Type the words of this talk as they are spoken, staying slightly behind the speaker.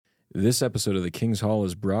This episode of The King's Hall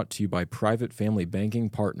is brought to you by Private Family Banking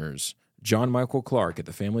Partners, John Michael Clark at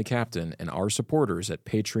The Family Captain, and our supporters at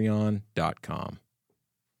patreon.com.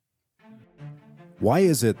 Why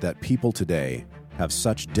is it that people today have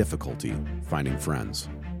such difficulty finding friends?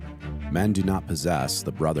 Men do not possess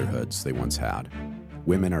the brotherhoods they once had.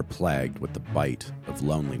 Women are plagued with the bite of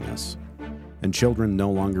loneliness, and children no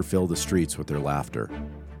longer fill the streets with their laughter.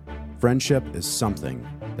 Friendship is something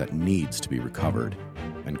that needs to be recovered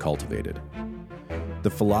and cultivated. The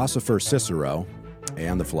philosopher Cicero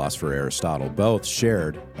and the philosopher Aristotle both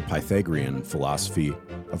shared a Pythagorean philosophy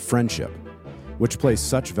of friendship, which placed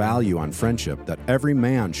such value on friendship that every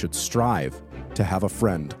man should strive to have a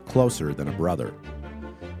friend closer than a brother.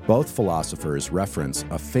 Both philosophers reference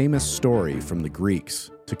a famous story from the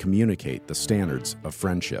Greeks to communicate the standards of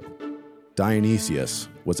friendship. Dionysius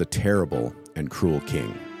was a terrible and cruel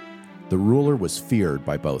king. The ruler was feared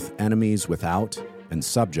by both enemies without and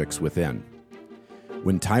subjects within.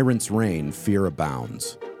 When tyrants reign, fear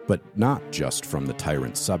abounds, but not just from the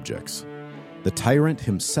tyrant's subjects. The tyrant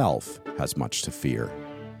himself has much to fear,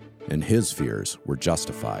 and his fears were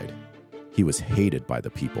justified. He was hated by the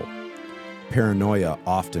people. Paranoia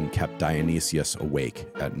often kept Dionysius awake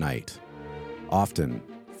at night. Often,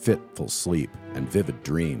 fitful sleep and vivid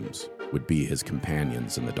dreams would be his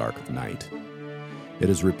companions in the dark of night. It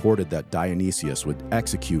is reported that Dionysius would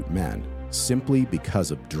execute men simply because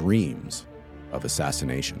of dreams of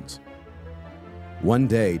assassinations. One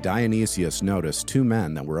day, Dionysius noticed two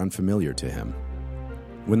men that were unfamiliar to him.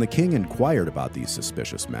 When the king inquired about these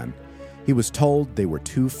suspicious men, he was told they were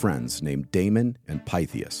two friends named Damon and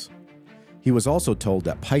Pythias. He was also told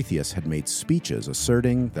that Pythias had made speeches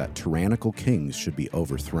asserting that tyrannical kings should be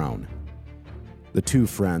overthrown. The two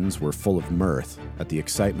friends were full of mirth at the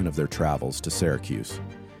excitement of their travels to Syracuse,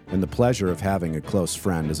 and the pleasure of having a close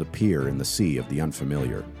friend as a peer in the sea of the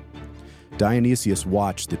unfamiliar. Dionysius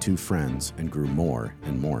watched the two friends and grew more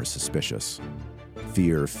and more suspicious.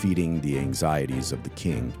 Fear feeding the anxieties of the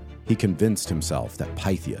king, he convinced himself that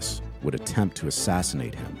Pythias would attempt to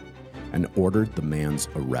assassinate him and ordered the man's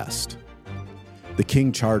arrest. The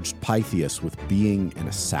king charged Pythias with being an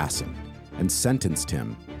assassin and sentenced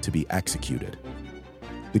him to be executed.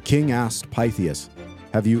 The king asked Pythias,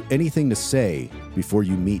 "Have you anything to say before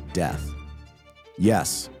you meet death?"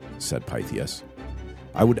 "Yes," said Pythias.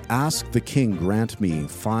 "I would ask the king grant me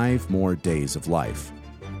 5 more days of life.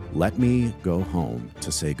 Let me go home to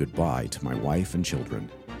say goodbye to my wife and children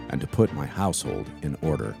and to put my household in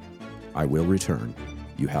order. I will return.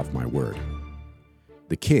 You have my word."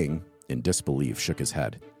 The king, in disbelief, shook his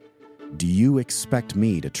head. "Do you expect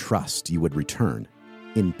me to trust you would return?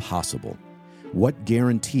 Impossible. What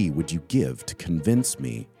guarantee would you give to convince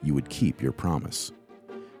me you would keep your promise?"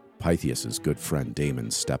 Pythias' good friend Damon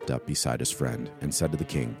stepped up beside his friend and said to the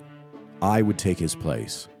king, "I would take his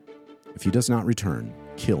place. If he does not return,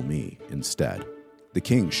 kill me instead." The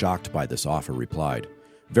king, shocked by this offer, replied,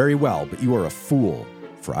 "Very well, but you are a fool,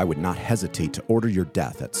 for I would not hesitate to order your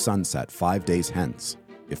death at sunset 5 days hence,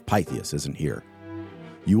 if Pythias isn't here.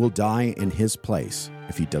 You will die in his place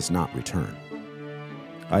if he does not return."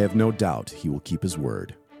 "I have no doubt he will keep his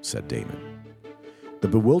word," said Damon. The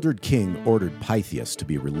bewildered king ordered Pythias to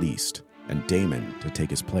be released and Damon to take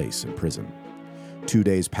his place in prison. 2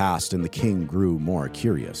 days passed and the king grew more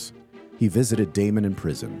curious. He visited Damon in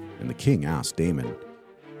prison, and the king asked Damon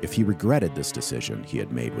if he regretted this decision he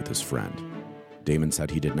had made with his friend. Damon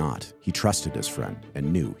said he did not. He trusted his friend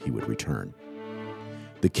and knew he would return.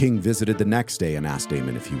 The king visited the next day and asked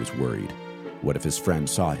Damon if he was worried. What if his friend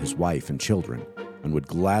saw his wife and children and would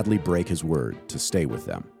gladly break his word to stay with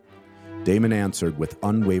them? Damon answered with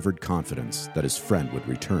unwavered confidence that his friend would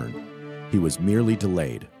return. He was merely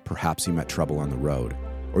delayed. Perhaps he met trouble on the road,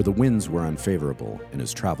 or the winds were unfavorable in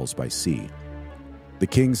his travels by sea. The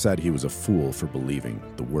king said he was a fool for believing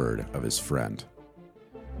the word of his friend.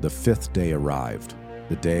 The 5th day arrived,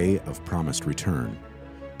 the day of promised return,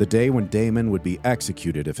 the day when Damon would be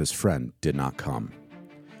executed if his friend did not come.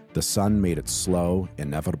 The sun made its slow,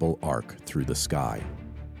 inevitable arc through the sky.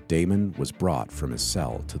 Damon was brought from his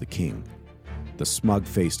cell to the king. The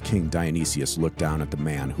smug-faced King Dionysius looked down at the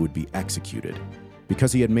man who would be executed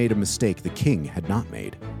because he had made a mistake the king had not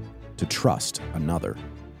made, to trust another.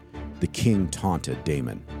 The king taunted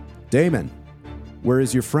Damon. "Damon, where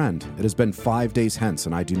is your friend? It has been 5 days hence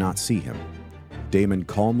and I do not see him." Damon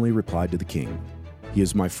calmly replied to the king, "He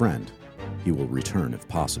is my friend. He will return if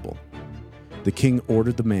possible." The king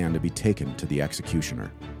ordered the man to be taken to the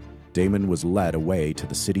executioner. Damon was led away to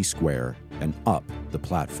the city square and up the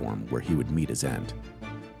platform where he would meet his end.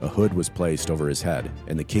 A hood was placed over his head,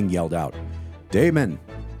 and the king yelled out, "Damon,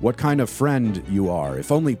 What kind of friend you are,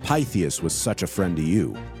 if only Pythias was such a friend to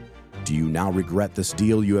you. Do you now regret this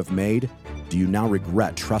deal you have made? Do you now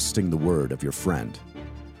regret trusting the word of your friend?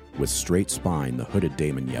 With straight spine, the hooded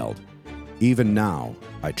Damon yelled, "Even now,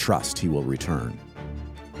 I trust he will return."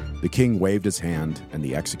 The king waved his hand, and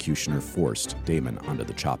the executioner forced Damon onto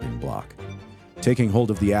the chopping block. Taking hold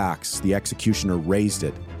of the axe, the executioner raised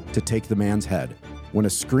it to take the man's head when a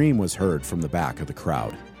scream was heard from the back of the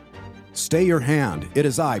crowd. "Stay your hand! It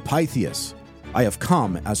is I, Pythias! I have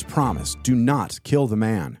come as promised. Do not kill the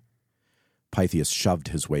man!" Pythias shoved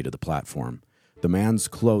his way to the platform. The man's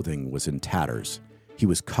clothing was in tatters. He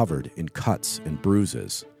was covered in cuts and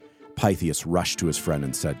bruises. Pythias rushed to his friend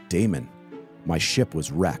and said, "Damon, my ship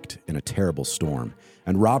was wrecked in a terrible storm,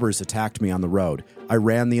 and robbers attacked me on the road. I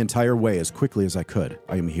ran the entire way as quickly as I could.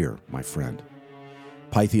 I am here, my friend."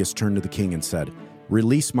 Pythias turned to the king and said,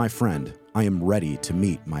 "Release my friend. I am ready to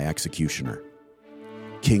meet my executioner."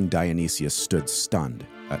 King Dionysius stood stunned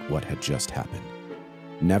at what had just happened.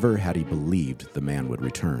 Never had he believed the man would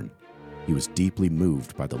return. He was deeply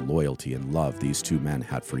moved by the loyalty and love these two men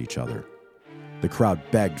had for each other. The crowd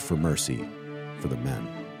begged for mercy for the men.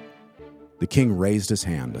 The king raised his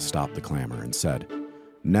hand to stop the clamor and said,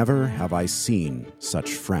 "Never have I seen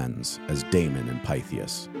such friends as Damon and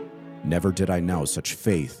Pythias. Never did I know such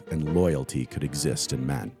faith and loyalty could exist in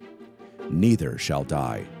men. Neither shall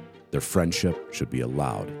die. Their friendship should be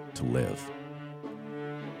allowed to live."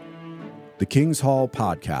 The King's Hall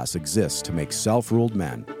podcast exists to make self-ruled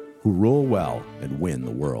men who rule well and win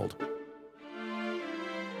the world.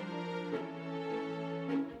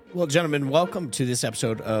 Well, gentlemen, welcome to this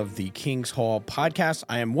episode of the King's Hall podcast.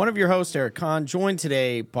 I am one of your hosts, Eric Kahn, joined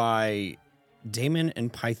today by Damon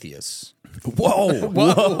and Pythias. Whoa!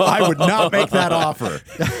 I would not make that offer.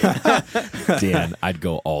 Dan, I'd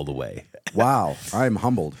go all the way. Wow, I'm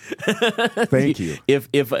humbled. Thank you. If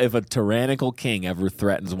a tyrannical king ever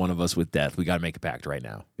threatens one of us with death, we got to make a pact right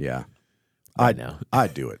now. Yeah. Right now.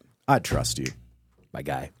 I'd do it. I'd trust you. My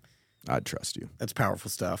guy. I'd trust you. That's powerful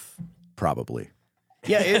stuff. Probably.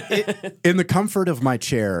 Yeah, In the comfort of my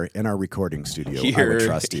chair in our recording studio, I would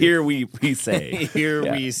trust you. Here we say. Here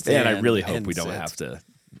we stand. And I really hope we don't sit. have to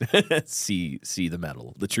see the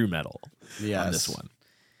metal, the true metal on this one.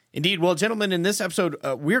 Indeed. Well, gentlemen, in this episode,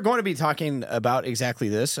 we're going to be talking about exactly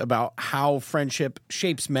this, about how friendship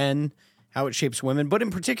shapes men, how it shapes women. But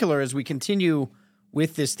in particular, as we continue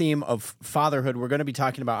with this theme of fatherhood, we're going to be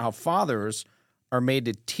talking about how fathers are made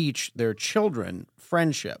to teach their children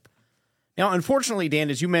friendship. Now, unfortunately, Dan,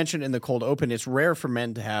 as you mentioned in the cold open, it's rare for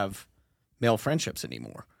men to have male friendships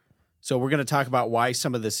anymore. So we're going to talk about why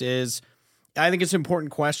some of this is. I think it's an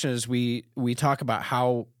important question as we talk about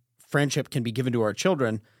how friendship can be given to our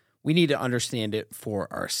children. We need to understand it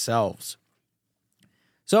for ourselves.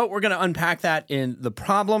 So we're going to unpack that in the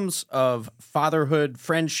problems of fatherhood,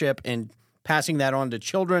 friendship, and passing that on to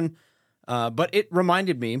children. But it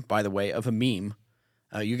reminded me, by the way, of a meme.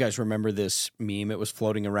 You guys remember this meme? It was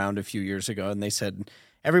floating around a few years ago, and they said,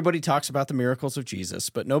 everybody talks about the miracles of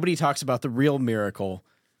Jesus, but nobody talks about the real miracle.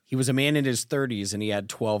 He was a man in his 30s, and he had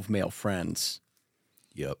 12 male friends.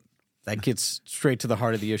 Yep. That gets straight to the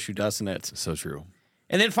heart of the issue, doesn't it? So true.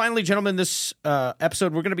 And then finally, gentlemen, this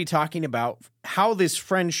episode, we're going to be talking about how this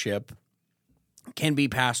friendship can be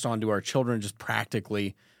passed on to our children just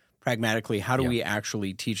practically, pragmatically. How do we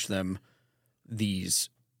actually teach them these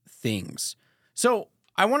things? So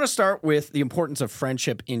I want to start with the importance of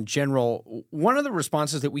friendship in general. One of the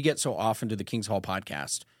responses that we get so often to the King's Hall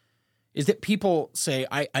podcast is that people say,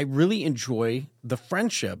 I really enjoy the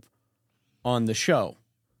friendship on the show.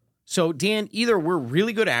 So, Dan, either we're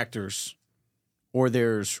really good actors or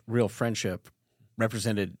there's real friendship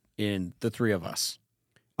represented in the three of us.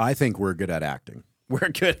 I think we're good at acting. We're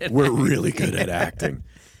good at We're really good at acting.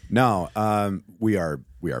 No, we are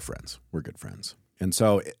friends. We're good friends. And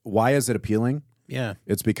so why is it appealing? Yeah.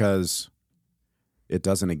 It's because it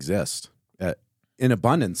doesn't exist in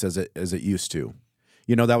abundance as it used to.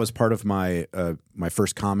 You know, that was part of my my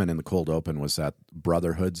first comment in the cold open was that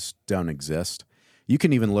brotherhoods don't exist. You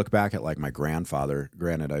can even look back at like my grandfather.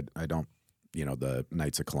 Granted, I don't, you know, the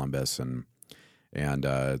Knights of Columbus and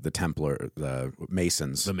the Templar, the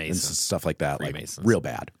Masons, and stuff like that. Like real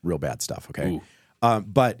bad stuff. Okay.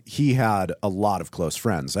 But he had a lot of close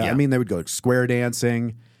friends. I mean, they would go square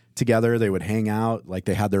dancing together. They would hang out. Like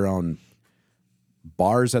they had their own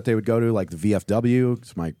bars that they would go to, like the VFW,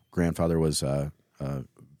 because my grandfather was a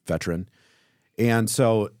veteran. And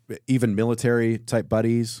so even military type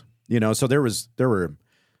buddies, you know, so there were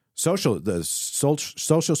social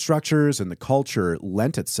structures, and the culture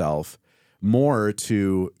lent itself more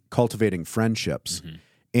to cultivating friendships. Mm-hmm.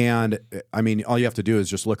 And I mean, all you have to do is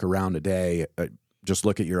just look around today, just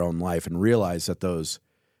look at your own life and realize that those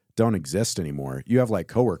don't exist anymore. You have like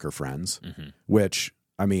coworker friends, which,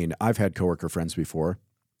 I mean, I've had coworker friends before,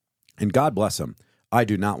 and God bless them. I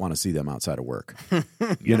do not want to see them outside of work.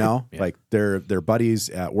 You know, like they're buddies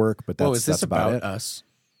at work, but that's, is this that's about it. us?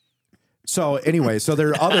 So anyway, so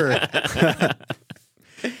there are other,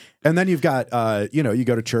 and then you've got, you know, you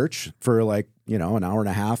go to church for like, you know, an hour and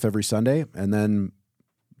a half every Sunday, and then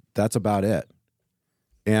that's about it.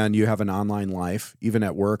 And you have an online life. Even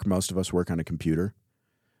at work, most of us work on a computer,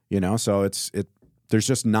 you know, so there's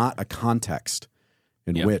just not a context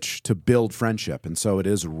in which to build friendship. And so it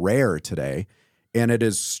is rare today. And it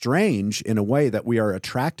is strange in a way that we are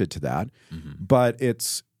attracted to that, but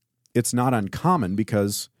it's not uncommon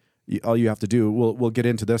because all you have to do, we'll get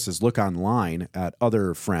into this, is look online at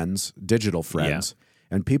other friends, digital friends,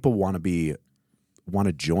 and people want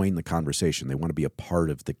to join the conversation. They want to be a part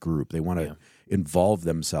of the group. They want to involve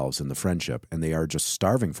themselves in the friendship, and they are just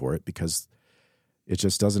starving for it because it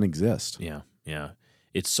just doesn't exist. Yeah.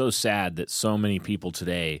 It's so sad that so many people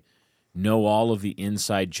today know all of the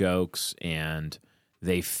inside jokes, and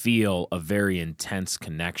they feel a very intense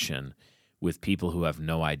connection with people who have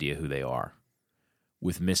no idea who they are,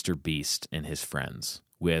 with Mr. Beast and his friends.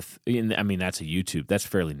 I mean, that's a YouTube. That's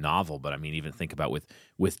fairly novel, but I mean, even think about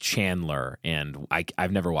with Chandler, and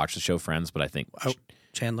I've never watched the show Friends, but I think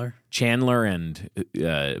Chandler and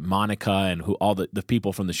Monica and all the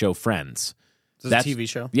people from the show Friends. That's a TV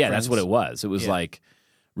show? Yeah, Friends? That's what it was. It was like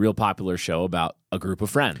real popular show about a group of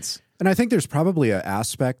friends. And I think there's probably an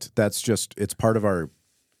aspect that's just, it's part of our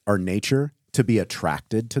nature to be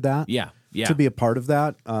attracted to that. Yeah. To be a part of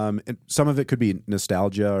that. And some of it could be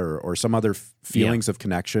nostalgia or some other feelings of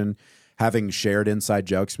connection, having shared inside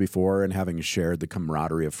jokes before and having shared the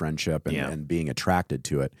camaraderie of friendship and being attracted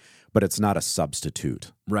to it. But it's not a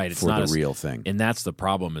substitute It's for not the real thing. And that's the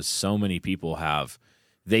problem, is so many people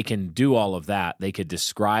they can do all of that. They could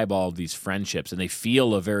describe all these friendships, and they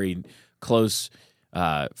feel a very close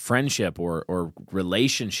friendship or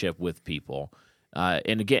relationship with people.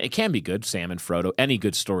 And again, it can be good. Sam and Frodo, any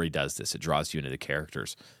good story does this. It draws you into the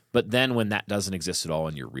characters. But then when that doesn't exist at all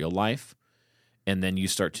in your real life, and then you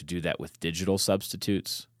start to do that with digital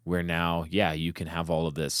substitutes, where now, you can have all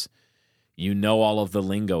of this. You know all of the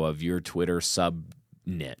lingo of your Twitter sub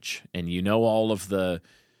niche, and you know all of the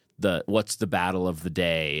what's the battle of the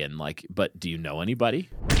day, and but do you know anybody?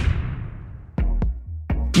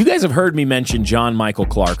 You guys have heard me mention John Michael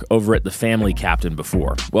Clark over at The Family Captain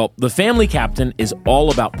before. Well, The Family Captain is all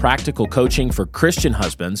about practical coaching for Christian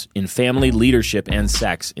husbands in family leadership and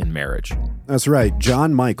sex in marriage. That's right.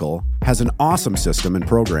 John Michael has an awesome system and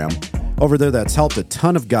program over there that's helped a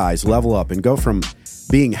ton of guys level up and go from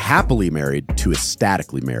being happily married to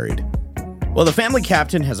ecstatically married. Well, the Family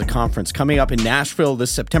Captain has a conference coming up in Nashville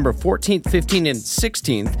this September 14th, 15th, and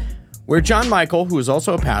 16th, where John Michael, who is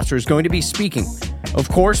also a pastor, is going to be speaking. Of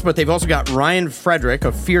course, but they've also got Ryan Frederick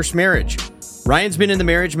of Fierce Marriage. Ryan's been in the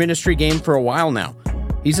marriage ministry game for a while now.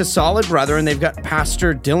 He's a solid brother, and they've got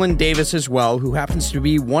Pastor Dylan Davis as well, who happens to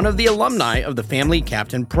be one of the alumni of the Family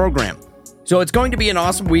Captain program. So it's going to be an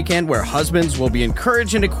awesome weekend where husbands will be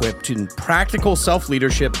encouraged and equipped in practical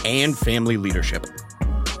self-leadership and family leadership.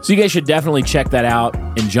 So you guys should definitely check that out.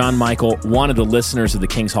 And John Michael wanted the listeners of the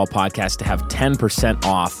King's Hall podcast to have 10%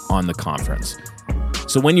 off on the conference.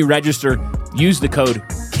 So when you register, use the code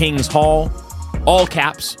King's Hall, all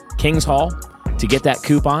caps, King's Hall, to get that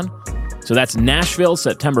coupon. So that's Nashville,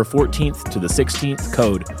 September 14th to the 16th,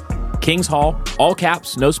 code King's Hall, all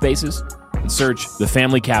caps, no spaces, and search The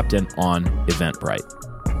Family Captain on Eventbrite.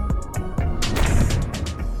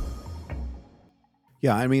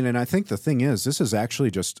 Yeah, I mean, and I think the thing is, this is actually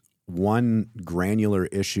just one granular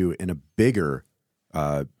issue in a bigger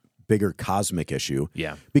cosmic issue.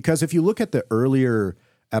 Yeah. Because if you look at the earlier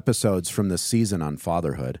episodes from this season on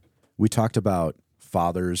fatherhood, we talked about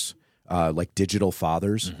fathers, like digital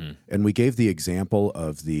fathers, and we gave the example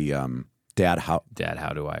of the Dad, How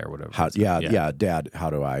Do I, or whatever. Dad, How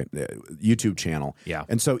Do I, YouTube channel. Yeah.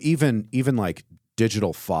 And so even like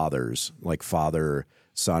digital fathers, like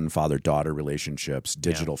father-son, father-daughter relationships,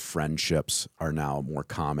 digital friendships are now more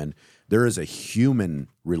common. There is a human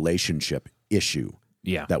relationship issue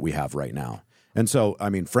that we have right now. And so, I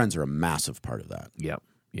mean, friends are a massive part of that. Yep.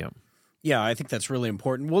 Yeah, I think that's really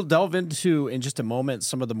important. We'll delve into, in just a moment,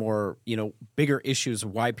 some of the more, bigger issues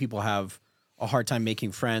of why people have a hard time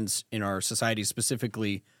making friends in our society,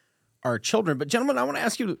 specifically our children. But gentlemen, I want to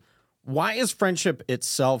ask you, why is friendship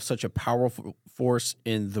itself such a powerful force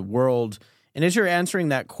in the world? And as you're answering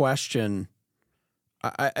that question,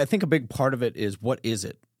 I think a big part of it is, what is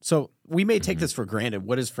it? So we may take this for granted.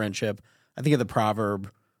 What is friendship? I think of the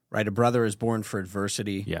proverb, right? A brother is born for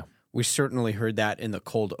adversity. Yeah. We certainly heard that in the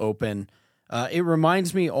cold open. It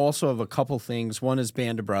reminds me also of a couple things. One is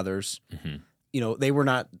Band of Brothers. You know,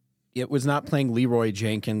 it was not playing Leroy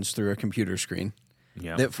Jenkins through a computer screen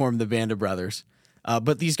that formed the Band of Brothers.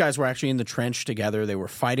 But these guys were actually in the trench together. They were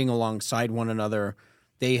fighting alongside one another.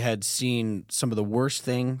 They had seen some of the worst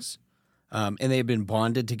things, and they had been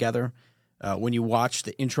bonded together. When you watch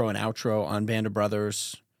the intro and outro on Band of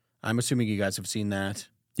Brothers, I'm assuming you guys have seen that.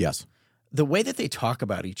 Yes. The way that they talk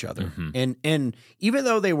about each other, and even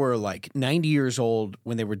though they were like 90 years old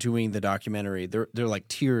when they were doing the documentary, they're like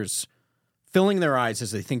tears filling their eyes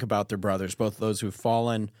as they think about their brothers, both those who've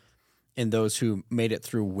fallen and those who made it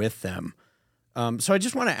through with them. So I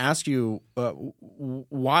just want to ask you,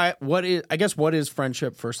 what is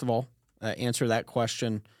friendship, first of all? Answer that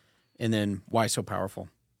question, and then why so powerful?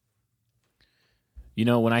 You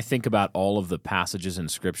know, when I think about all of the passages in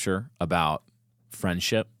Scripture about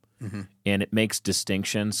friendship, and it makes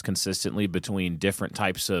distinctions consistently between different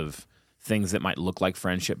types of things that might look like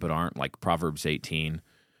friendship but aren't, like Proverbs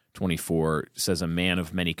 18:24 says, a man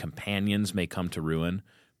of many companions may come to ruin,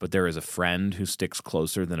 but there is a friend who sticks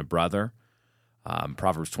closer than a brother.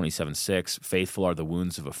 Proverbs 27:6, faithful are the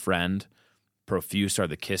wounds of a friend, profuse are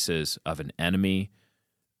the kisses of an enemy.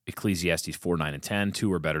 Ecclesiastes 4:9 and 10,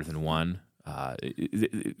 two are better than one.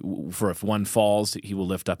 For if one falls, he will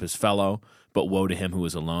lift up his fellow, but woe to him who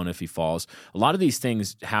is alone if he falls. A lot of these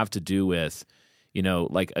things have to do with, you know,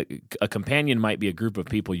 like a companion might be a group of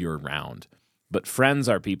people you're around, but friends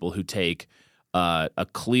are people who take a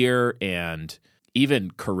clear and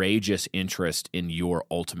even courageous interest in your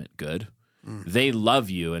ultimate good. They love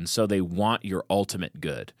you, and so they want your ultimate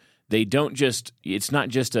good. They don't just, it's not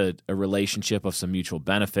just a relationship of some mutual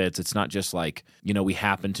benefits. It's not just like, you know, we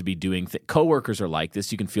happen to be doing things. Coworkers are like this.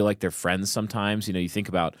 You can feel like they're friends sometimes. You know, you think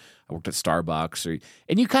about, I worked at Starbucks,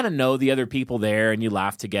 and you kind of know the other people there, and you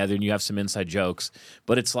laugh together, and you have some inside jokes.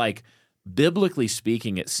 But it's like, biblically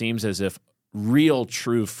speaking, it seems as if real,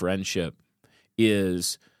 true friendship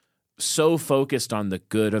is so focused on the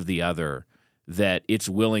good of the other that it's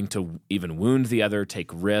willing to even wound the other, take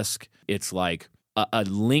risk. It's like a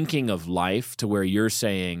linking of life to where you're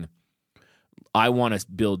saying, I want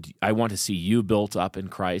to see you built up in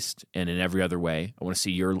Christ and in every other way. I want to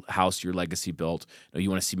see your house, your legacy built. No, you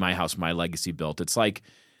want to see my house, my legacy built. It's like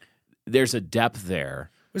there's a depth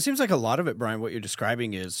there. It seems like a lot of it, Brian, what you're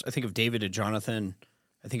describing is, I think of David and Jonathan,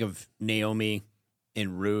 I think of Naomi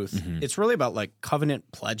and Ruth. It's really about like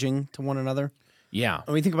covenant pledging to one another. Yeah.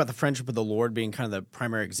 And we think about the friendship of the Lord being kind of the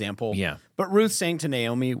primary example. Yeah. But Ruth saying to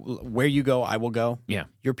Naomi, where you go, I will go. Yeah.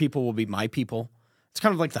 Your people will be my people. It's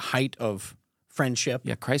kind of like the height of friendship.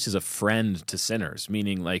 Yeah, Christ is a friend to sinners,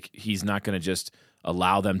 meaning like he's not going to just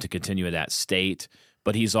allow them to continue in that state,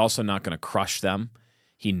 but he's also not going to crush them.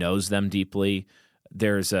 He knows them deeply.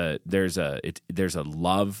 There's a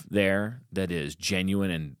love there that is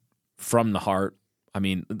genuine and from the heart. I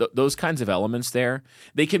mean, those kinds of elements there,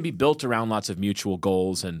 they can be built around lots of mutual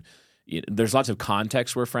goals, and there's lots of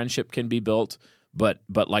context where friendship can be built. But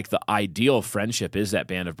like the ideal friendship is that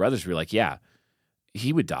band of brothers where you're like, yeah,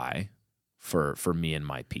 he would die for me and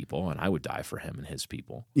my people, and I would die for him and his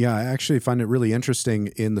people. Yeah, I actually find it really interesting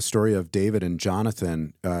in the story of David and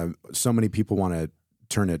Jonathan. So many people want to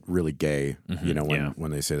turn it really gay, you know,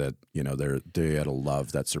 when they say that, you know, they had a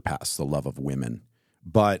love that surpassed the love of women.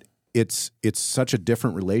 But it's such a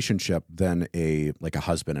different relationship than a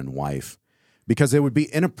husband and wife, because it would be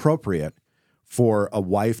inappropriate for a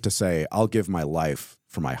wife to say, I'll give my life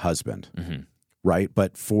for my husband, right?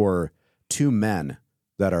 But for two men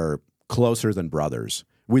that are closer than brothers,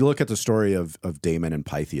 we look at the story of Damon and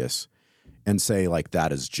Pythias and say, like,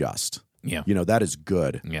 that is just. Yeah. You know, that is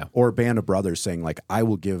good. Yeah. Or a band of brothers saying, like, I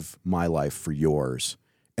will give my life for yours.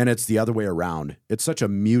 And it's the other way around. It's such a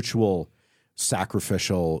mutual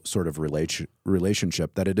sacrificial sort of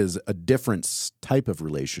relationship that it is a different type of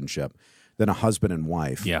relationship than a husband and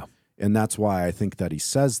wife. Yeah. And that's why I think that he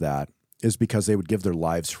says that, is because they would give their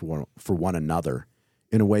lives for one another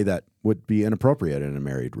in a way that would be inappropriate in a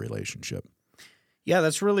married relationship. Yeah,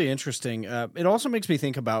 that's really interesting. It also makes me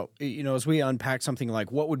think about, you know, as we unpack something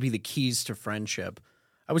like what would be the keys to friendship,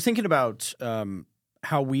 I was thinking about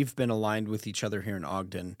how we've been aligned with each other here in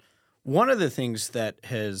Ogden. One of the things that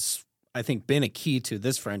has, I think, been a key to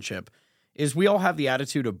this friendship is we all have the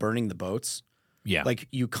attitude of burning the boats. Yeah. Like,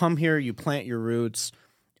 you come here, you plant your roots.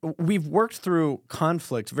 We've worked through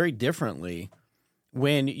conflict very differently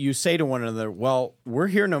when you say to one another, well, we're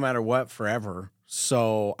here no matter what forever,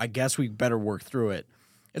 so I guess we better work through it.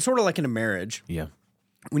 It's sort of like in a marriage. Yeah.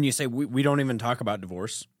 When you say we don't even talk about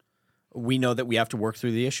divorce. we know that we have to work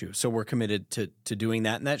through the issue. So we're committed to doing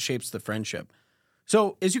that, and that shapes the friendship.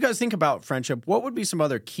 So as you guys think about friendship, what would be some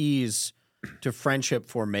other keys to friendship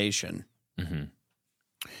formation? Mm-hmm.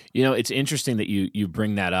 You know, it's interesting that you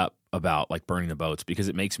bring that up about like burning the boats, because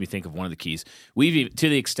it makes me think of one of the keys. To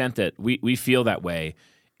the extent that we feel that way,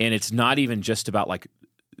 and it's not even just about like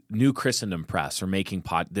New Christendom Press or making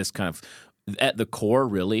this kind of, at the core,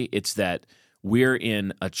 really, it's that we're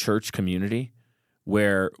in a church community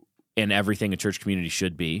where, and everything a church community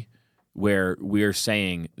should be, where we're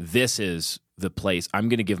saying, this is the place I'm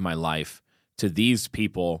going to give my life to these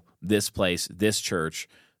people, this place, this church,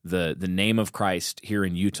 the name of Christ here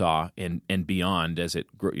in Utah and beyond, as it,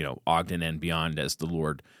 Ogden and beyond, as the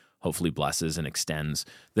Lord hopefully blesses and extends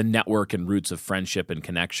the network and roots of friendship and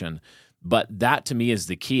connection. But that to me is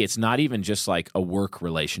the key. It's not even just like a work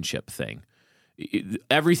relationship thing.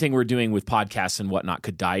 Everything we're doing with podcasts and whatnot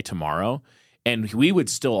could die tomorrow, and we would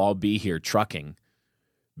still all be here trucking,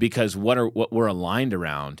 because what we're aligned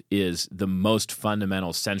around is the most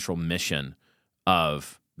fundamental central mission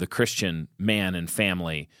of the Christian man and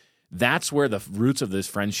family. That's where the roots of this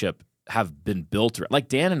friendship have been built. Like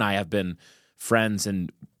Dan and I have been friends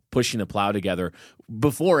and pushing the plow together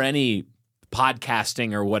before any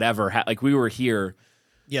podcasting or whatever. Like we were here.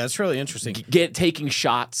 Yeah, it's really interesting. Taking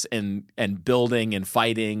shots and building and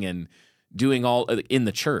fighting and doing all in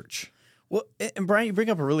the church. Well, and Brian, you bring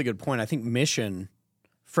up a really good point. I think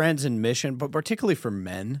friends and mission, but particularly for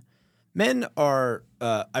men. Men are,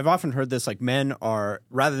 I've often heard this, like men are,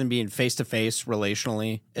 rather than being face-to-face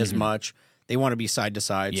relationally as much, they want to be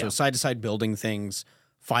side-to-side. Yeah. So side-to-side building things,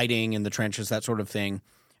 fighting in the trenches, that sort of thing.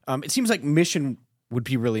 It seems like mission would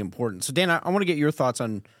be really important. So Dan, I want to get your thoughts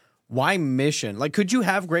on why mission. Like, could you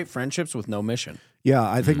have great friendships with no mission? Yeah,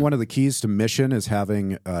 I think one of the keys to mission is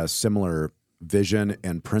having a similar vision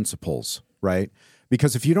and principles, right?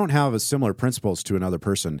 Because if you don't have a similar principles to another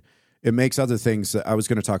person, it makes other things. I was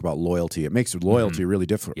going to talk about loyalty. It makes loyalty really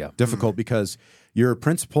difficult because your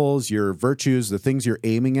principles, your virtues, the things you're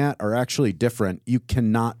aiming at are actually different. You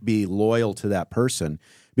cannot be loyal to that person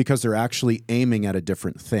because they're actually aiming at a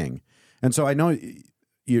different thing. And so I know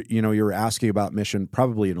you were asking about mission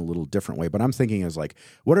probably in a little different way, but I'm thinking is like,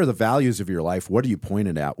 what are the values of your life? What are you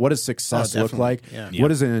pointed at? What does success look like? Yeah. What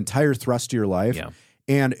is an entire thrust to your life? Yeah.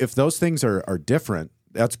 And if those things are different,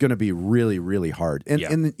 that's going to be really, really hard.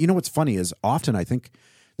 And you know what's funny is often I think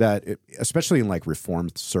that, especially in like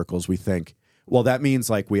Reformed circles, we think, well, that means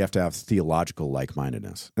like we have to have theological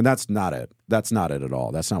like-mindedness. And that's not it. That's not it at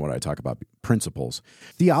all. That's not what I talk about, principles.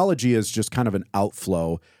 Theology is just kind of an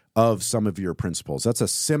outflow of some of your principles. That's a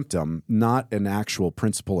symptom, not an actual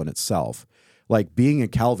principle in itself. Like being a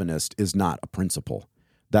Calvinist is not a principle.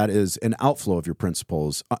 That is an outflow of your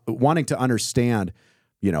principles, wanting to understand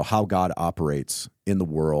how God operates in the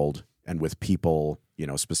world and with people,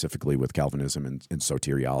 specifically with Calvinism and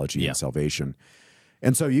soteriology and salvation.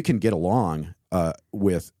 And so you can get along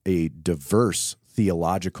with a diverse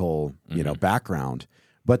theological, background,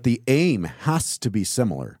 but the aim has to be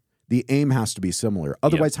similar. The aim has to be similar.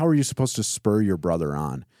 Otherwise, how are you supposed to spur your brother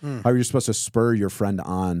on? How are you supposed to spur your friend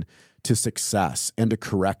on to success and to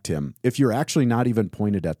correct him if you're actually not even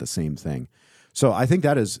pointed at the same thing? So I think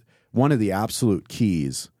that is one of the absolute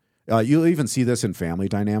keys. You'll even see this in family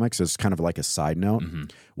dynamics as kind of like a side note.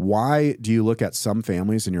 Why do you look at some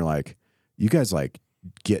families and you're like, you guys like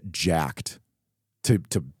get jacked to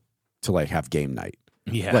like have game night?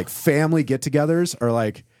 Yeah. Like family get-togethers are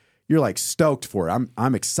like, you're like stoked for it.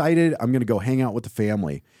 I'm excited. I'm going to go hang out with the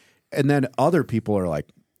family. And then other people are like,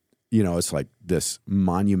 it's like this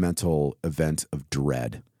monumental event of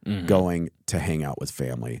dread going to hang out with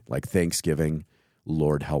family, like Thanksgiving.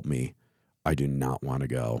 Lord help me, I do not want to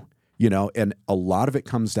go. And a lot of it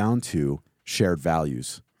comes down to shared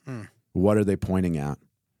values. What are they pointing at?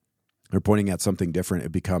 They're pointing at something different.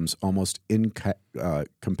 It becomes almost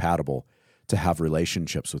incompatible to have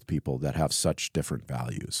relationships with people that have such different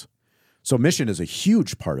values. So mission is a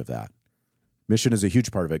huge part of that. Mission is a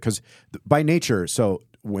huge part of it because by nature,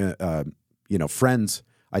 when friends,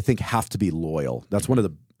 I think, have to be loyal. That's one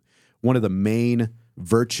of the main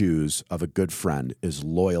virtues of a good friend is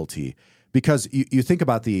loyalty, because you think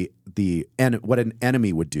about what an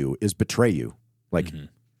enemy would do is betray you. Like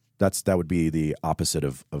that would be the opposite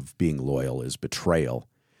of being loyal, is betrayal.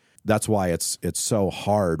 That's why it's so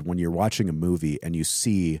hard when you're watching a movie and you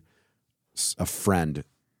see a friend,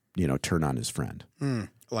 turn on his friend.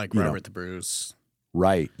 Like Robert the Bruce.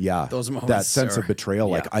 Right. Yeah. Those moments. That sense of betrayal.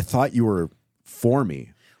 Like, I thought you were for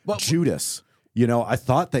me. Judas. I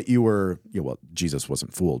thought that you were, Jesus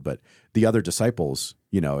wasn't fooled, but the other disciples,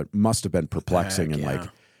 it must have been perplexing and like,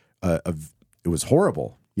 it was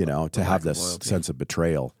horrible, to have this loyalty. sense of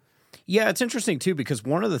betrayal. Yeah, it's interesting too because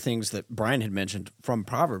one of the things that Brian had mentioned from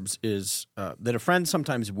Proverbs is that a friend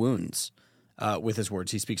sometimes wounds with his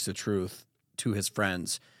words. He speaks the truth to his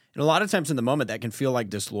friends, and a lot of times in the moment that can feel like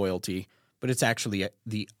disloyalty, but it's actually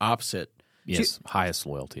the opposite. Yes, highest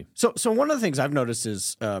loyalty. So one of the things I've noticed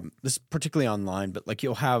is this, particularly online, but like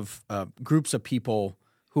you'll have groups of people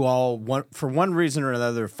who all want, for one reason or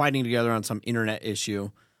another, fighting together on some internet issue,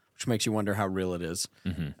 which makes you wonder how real it is.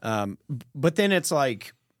 But then it's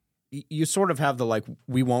like you sort of have the like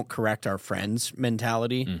we won't correct our friends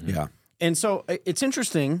mentality. Yeah. And so it's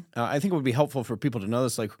interesting. I think it would be helpful for people to know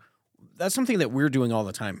this. Like that's something that we're doing all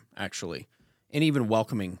the time, actually, and even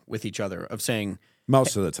welcoming with each other of saying.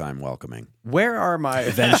 Most of the time welcoming. Where are my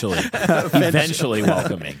Eventually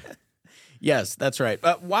welcoming. Yes, that's right.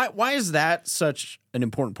 Why is that such an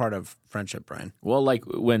important part of friendship, Brian? Well, like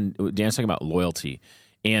when Dan's talking about loyalty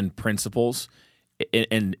and principles,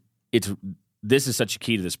 and this is such a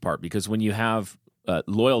key to this part because when you have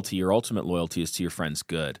loyalty, your ultimate loyalty is to your friend's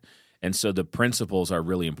good. And so the principles are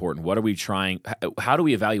really important. What are we trying? How do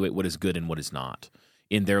we evaluate what is good and what is not?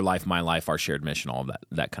 In their life, my life, our shared mission, all of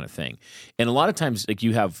that kind of thing. And a lot of times, like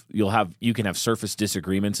you can have surface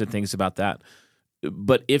disagreements and things about that.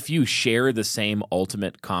 But if you share the same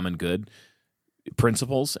ultimate common good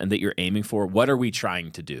principles and that you're aiming for, what are we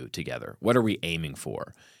trying to do together? What are we aiming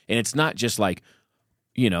for? And it's not just like,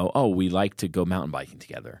 we like to go mountain biking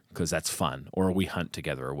together because that's fun, or we hunt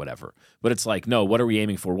together or whatever. But it's like, no, what are we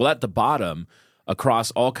aiming for? Well, at the bottom,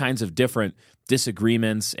 across all kinds of different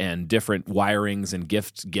disagreements and different wirings and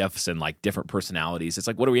gifts and like different personalities. It's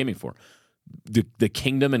like, what are we aiming for? The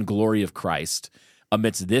kingdom and glory of Christ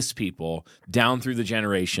amidst this people down through the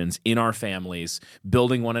generations in our families,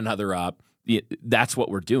 building one another up. That's what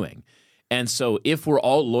we're doing. And so if we're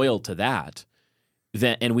all loyal to that,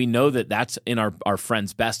 then, and we know that that's in our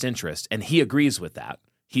friend's best interest, and he agrees with that.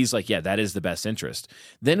 He's like, yeah, that is the best interest.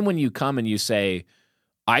 Then when you come and you say,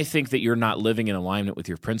 I think that you're not living in alignment with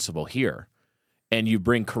your principle here, and you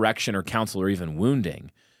bring correction or counsel or even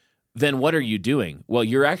wounding, then what are you doing? Well,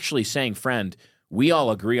 you're actually saying, friend, we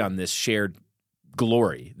all agree on this shared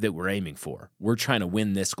glory that we're aiming for. We're trying to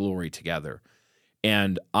win this glory together.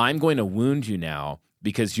 And I'm going to wound you now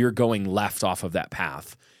because you're going left off of that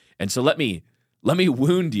path. And so let me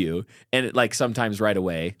wound you. And it, like sometimes right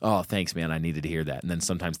away, oh, thanks, man, I needed to hear that. And then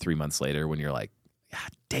sometimes 3 months later when you're like, God,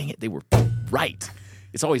 dang it, they were right.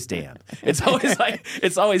 It's always Dan. It's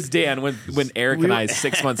always Dan when Eric and I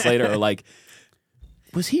 6 months later are like,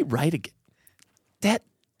 was he right again? That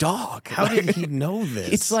dog. How did he know this?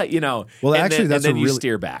 It's like, Well, and actually, then you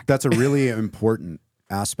steer back. That's a really important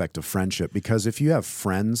aspect of friendship because if you have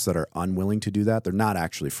friends that are unwilling to do that, they're not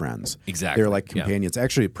actually friends. Exactly. They're like Yeah. companions.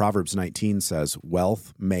 Actually, Proverbs 19 says,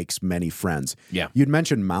 wealth makes many friends. Yeah. You'd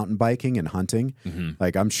mentioned mountain biking and hunting.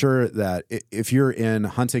 Like, I'm sure that if you're in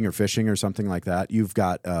hunting or fishing or something like that, you've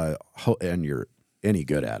got, and you're any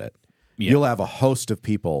good at it, you'll have a host of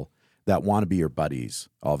people that want to be your buddies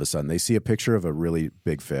all of a sudden. They see a picture of a really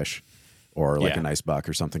big fish or like a nice buck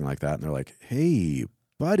or something like that, and they're like, hey,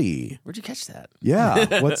 buddy. Where'd you catch that?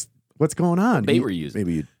 Yeah. What's going on? Bait we're using.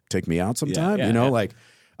 Maybe you take me out sometime, Yeah. like,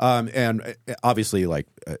 and obviously like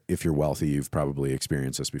if you're wealthy, you've probably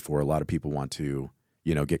experienced this before. A lot of people want to,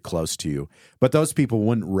 get close to you, but those people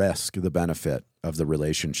wouldn't risk the benefit of the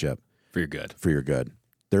relationship For your good. for your good.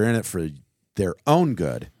 They're in it for their own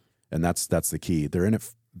good. And that's the key. They're in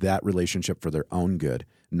it, that relationship for their own good,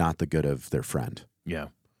 not the good of their friend. Yeah.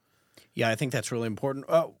 Yeah, I think that's really important.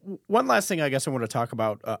 One last thing I guess I want to talk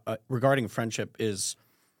about regarding friendship is,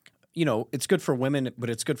 it's good for women, but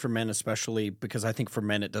it's good for men especially because I think for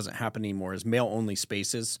men it doesn't happen anymore as male-only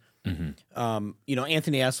spaces. Anthony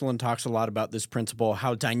Esolen talks a lot about this principle,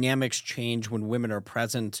 how dynamics change when women are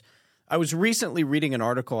present. I was recently reading an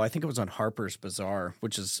article, I think it was on Harper's Bazaar,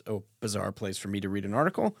 which is a bizarre place for me to read an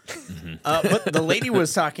article. But the lady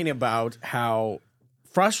was talking about how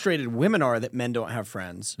frustrated women are that men don't have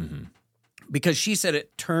friends. Because she said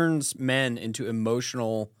it turns men into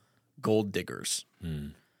emotional gold diggers,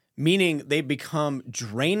 meaning they become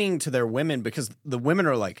draining to their women because the women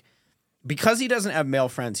are like, because he doesn't have male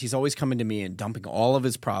friends, he's always coming to me and dumping all of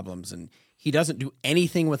his problems, and he doesn't do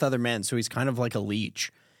anything with other men, so he's kind of like a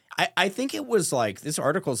leech. I think it was like, this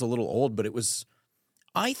article is a little old, but it was,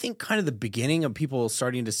 I think, kind of the beginning of people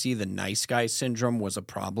starting to see the nice guy syndrome was a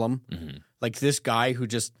problem. Like this guy who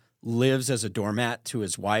just lives as a doormat to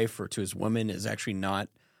his wife or to his woman is actually not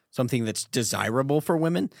something that's desirable for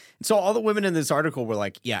women. And so all the women in this article were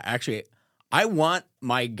like, yeah, actually, I want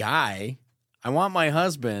my guy, I want my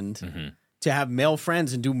husband to have male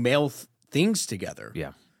friends and do male things together.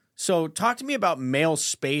 Yeah. So talk to me about male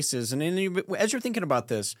spaces. And as you're thinking about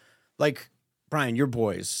this, like, Brian, your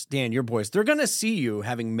boys, Dan, your boys, they're going to see you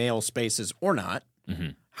having male spaces or not. Mm-hmm.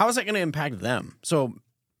 How is that going to impact them? So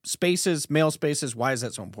spaces, male spaces, why is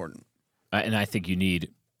that so important? And I think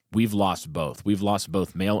we've lost both. We've lost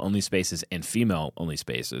both male-only spaces and female-only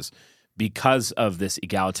spaces because of this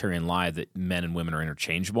egalitarian lie that men and women are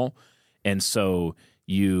interchangeable. And so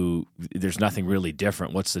there's nothing really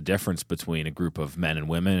different. What's the difference between a group of men and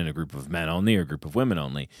women and a group of men only or a group of women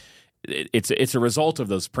only? It's a result of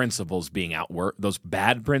those principles being those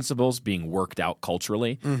bad principles being worked out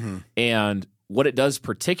culturally. Mm-hmm. And what it does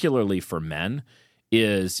particularly for men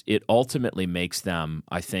is it ultimately makes them,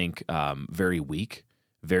 I think, very weak,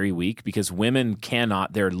 because women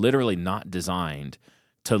they're literally not designed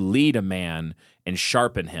to lead a man and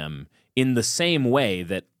sharpen him in the same way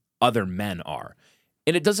that other men are.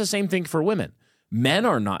 And it does the same thing for women. Men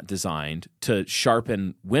are not designed to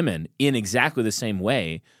sharpen women in exactly the same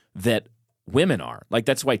way that women are. Like,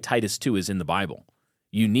 that's why Titus 2 is in the Bible.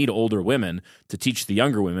 You need older women to teach the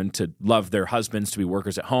younger women to love their husbands, to be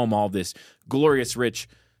workers at home, all this glorious, rich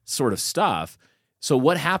sort of stuff. So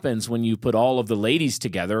what happens when you put all of the ladies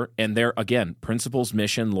together and they're, again, principles,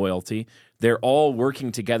 mission, loyalty, they're all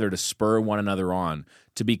working together to spur one another on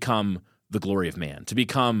to become the glory of man, to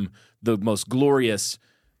become the most glorious,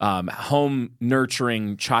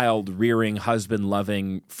 home-nurturing, child-rearing,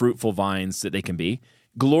 husband-loving, fruitful vines that they can be.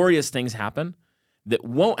 Glorious things happen that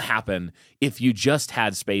won't happen if you just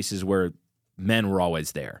had spaces where men were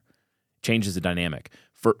always there. Changes the dynamic.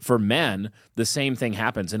 For men, the same thing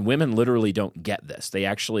happens, and women literally don't get this.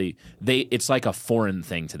 It's like a foreign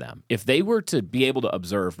thing to them. If they were to be able to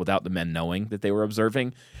observe without the men knowing that they were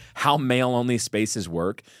observing how male-only spaces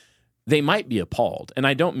work, they might be appalled. And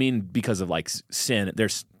I don't mean because of like sin.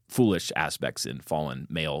 There's foolish aspects in fallen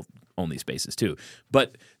male-only spaces too.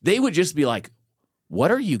 But they would just be like, what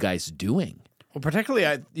are you guys doing? Well,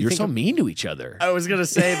 particularly, you're so mean to each other. I was going to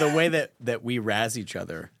say the way that we razz each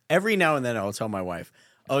other. Every now and then I'll tell my wife,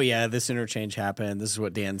 oh, yeah, this interchange happened. This is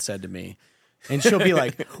what Dan said to me. And she'll be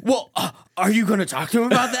like, well, are you going to talk to him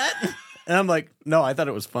about that? And I'm like, no, I thought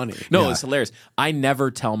it was funny. No, It's hilarious. I never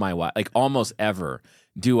tell my wife, like almost ever,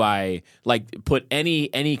 do I like put any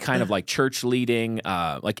kind of like church leading,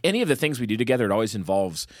 like any of the things we do together. It always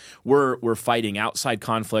involves we're fighting outside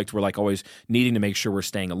conflict. We're like always needing to make sure we're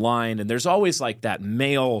staying aligned, and there's always like that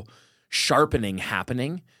male sharpening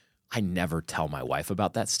happening. I never tell my wife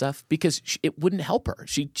about that stuff because it wouldn't help her.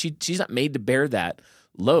 She's not made to bear that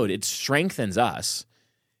load. It strengthens us.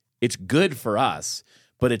 It's good for us,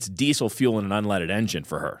 but it's diesel fuel in an unleaded engine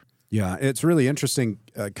for her. Yeah, it's really interesting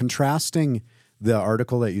contrasting the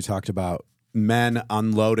article that you talked about, men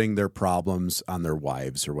unloading their problems on their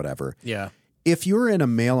wives or whatever. Yeah. If you're in a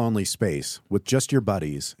male-only space with just your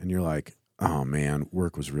buddies and you're like, oh, man,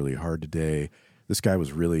 work was really hard today. This guy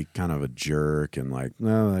was really kind of a jerk and like,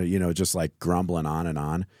 just like grumbling on and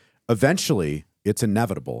on. Eventually, it's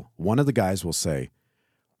inevitable. One of the guys will say,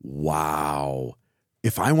 wow,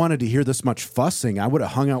 if I wanted to hear this much fussing, I would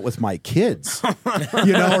have hung out with my kids,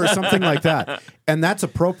 or something like that. And that's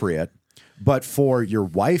appropriate. But for your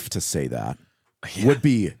wife to say that would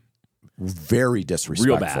be very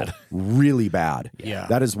disrespectful. Real bad. Really bad. Yeah.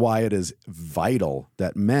 That is why it is vital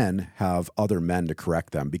that men have other men to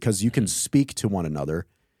correct them, because you can speak to one another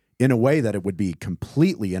in a way that it would be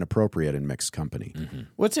completely inappropriate in mixed company. Mm-hmm.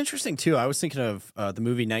 What's interesting, too, I was thinking of the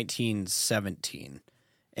movie 1917.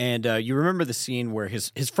 And you remember the scene where his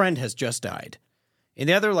friend has just died. And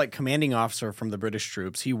the other like commanding officer from the British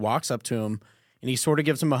troops, he walks up to him and he sort of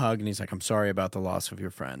gives him a hug and he's like, I'm sorry about the loss of your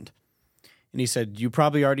friend. And he said, you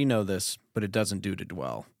probably already know this, but it doesn't do to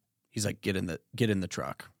dwell. He's like, get in the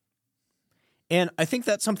truck. And I think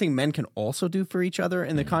that's something men can also do for each other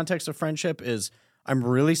in the context of friendship is, I'm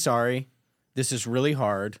really sorry. This is really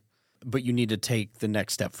hard, but you need to take the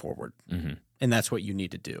next step forward. Mm-hmm. And that's what you need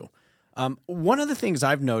to do. One of the things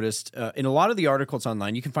I've noticed in a lot of the articles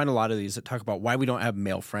online, you can find a lot of these that talk about why we don't have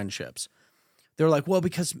male friendships. They're like, well,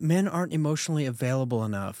 because men aren't emotionally available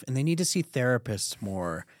enough and they need to see therapists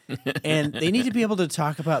more and they need to be able to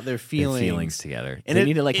talk about their feelings together. And they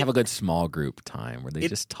need to have a good small group time where they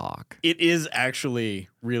just talk. It is actually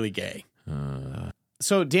really gay.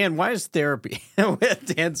 So, Dan, why is therapy?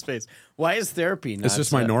 Dan's face. Why is therapy not? It's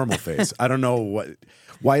just my normal face. I don't know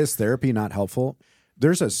why is therapy not helpful?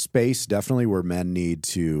 There's a space definitely where men need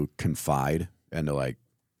to confide and to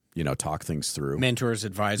talk things through. Mentors,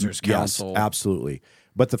 advisors, counsel. Yes, absolutely.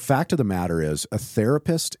 But the fact of the matter is a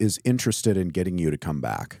therapist is interested in getting you to come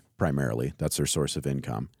back primarily. That's their source of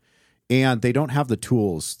income. And they don't have the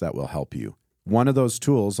tools that will help you. One of those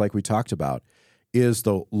tools, like we talked about, is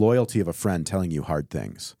the loyalty of a friend telling you hard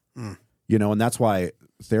things. You know, and that's why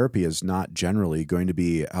therapy is not generally going to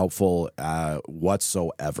be helpful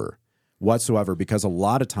whatsoever, because a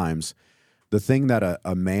lot of times the thing that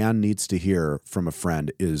a man needs to hear from a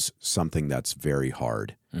friend is something that's very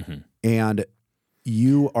hard. And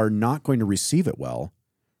you are not going to receive it well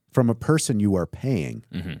from a person you are paying.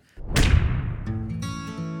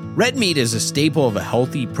 Red meat is a staple of a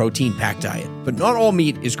healthy, protein-packed diet, but not all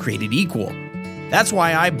meat is created equal. That's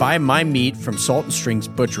why I buy my meat from Salt and Strings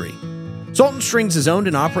Butchery. Salt and Strings is owned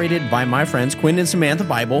and operated by my friends Quinn and Samantha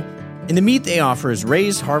Bible, and the meat they offer is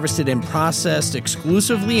raised, harvested, and processed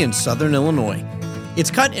exclusively in Southern Illinois.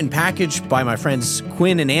 It's cut and packaged by my friends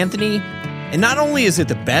Quinn and Anthony, and not only is it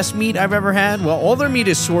the best meat I've ever had, well, all their meat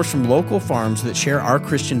is sourced from local farms that share our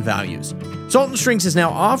Christian values. Salt and Strings is now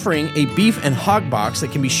offering a beef and hog box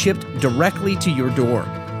that can be shipped directly to your door.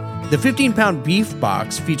 The 15-pound beef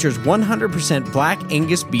box features 100% Black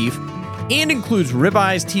Angus beef and includes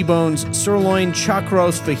ribeyes, T-bones, sirloin, chuck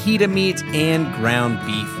roast, fajita meats, and ground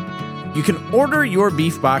beef. You can order your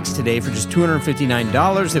beef box today for just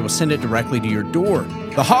 $259. They will send it directly to your door.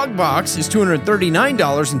 The hog box is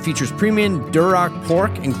 $239 and features premium Duroc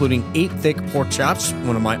pork, including 8 thick pork chops,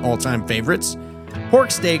 one of my all-time favorites,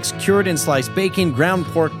 pork steaks, cured and sliced bacon, ground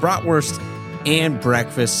pork, bratwurst, and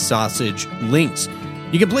breakfast sausage links.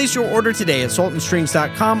 You can place your order today at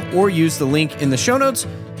saltandstrings.com or use the link in the show notes.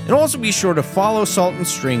 And also be sure to follow Salt and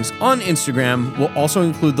Strings on Instagram. We'll also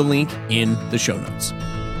include the link in the show notes.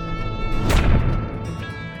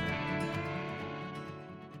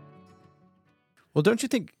 Well, don't you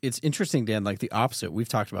think it's interesting, Dan, like the opposite? We've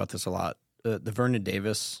talked about this a lot. The Vernon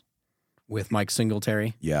Davis with Mike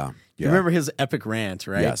Singletary. Yeah. You remember his epic rant,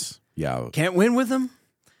 right? Yes. Yeah. Can't win with him?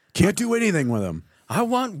 Can't do anything with him. I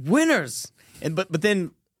want winners. And but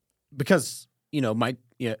then because, you know, Mike,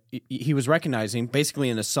 he was recognizing basically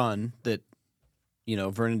in his son that, you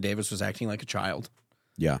know, Vernon Davis was acting like a child.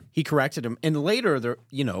 Yeah. He corrected him. And later,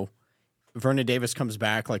 Vernon Davis comes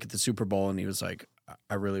back like at the Super Bowl and he was like,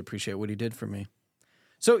 I really appreciate what he did for me.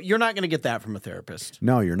 So you're not going to get that from a therapist.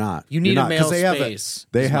 No, you're not. You need a male space.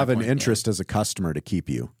 They have an interest as a customer to keep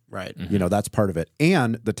you. Right. You know, that's part of it.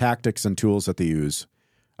 And the tactics and tools that they use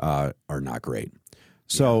are not great.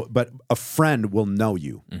 So, but a friend will know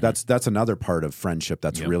you. That's another part of friendship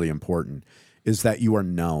that's really important, is that you are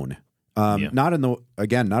known. Not in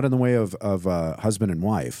the way of husband and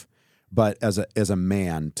wife, but as a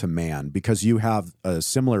man to man, because you have a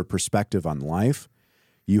similar perspective on life.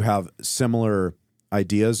 You have similar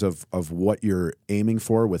ideas of what you're aiming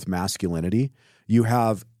for with masculinity. You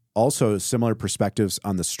have also similar perspectives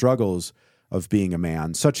on the struggles of being a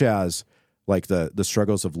man, such as like the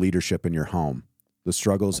struggles of leadership in your home, the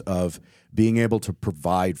struggles of being able to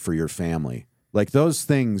provide for your family. Like those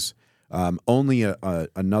things, only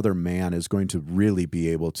another man is going to really be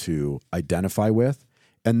able to identify with.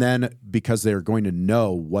 And then because they're going to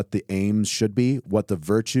know what the aims should be, what the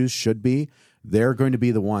virtues should be, they're going to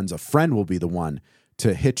be the ones, a friend will be the one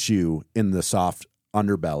to hit you in the soft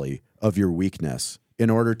underbelly of your weakness in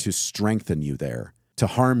order to strengthen you there, to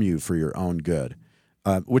harm you for your own good,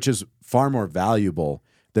 which is far more valuable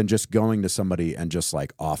than just going to somebody and just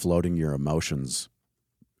like offloading your emotions.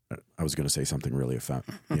 I was going to say something really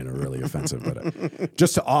offensive, but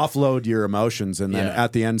just to offload your emotions and then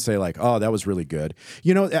at the end say like, oh, that was really good.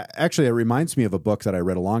 You know, actually, it reminds me of a book that I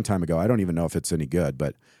read a long time ago. I don't even know if it's any good,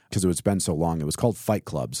 but because it's been so long, it was called Fight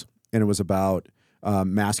Clubs. And it was about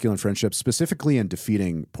masculine friendships, specifically in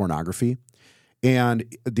defeating pornography. And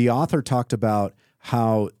the author talked about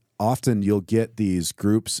how often you'll get these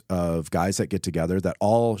groups of guys that get together that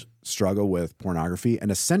all struggle with pornography.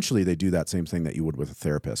 And essentially they do that same thing that you would with a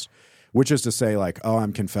therapist, which is to say like, oh,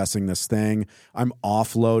 I'm confessing this thing. I'm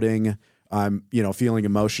offloading. I'm, feeling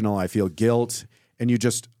emotional. I feel guilt. And you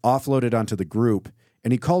just offload it onto the group.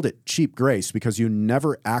 And he called it cheap grace because you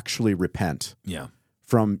never actually repent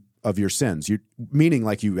of your sins. Meaning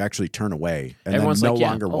like you actually turn away and Everyone's then no like,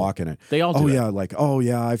 longer walk in it. They all do it.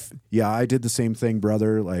 I did the same thing,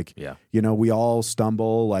 brother. Like, we all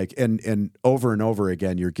stumble. Like, and over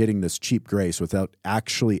again, you're getting this cheap grace without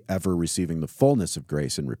actually ever receiving the fullness of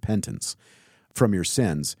grace and repentance from your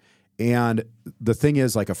sins. And the thing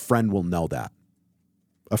is, like, a friend will know that.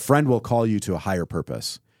 A friend will call you to a higher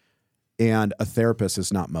purpose. And a therapist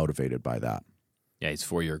is not motivated by that. Yeah, he's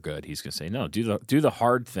for your good. He's going to say, no, do the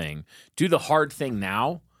hard thing. Do the hard thing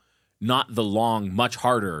now, not the long, much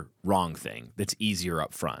harder wrong thing that's easier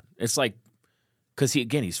up front. It's like, because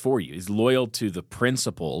he's for you. He's loyal to the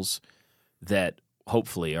principles that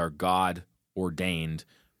hopefully are God-ordained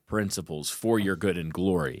principles for your good and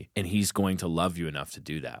glory, and he's going to love you enough to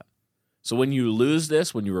do that. So when you lose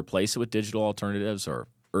this, when you replace it with digital alternatives or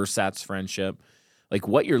ersatz friendship, like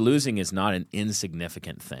what you're losing is not an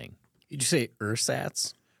insignificant thing. Did you say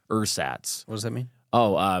ersatz? Ersatz. What does that mean?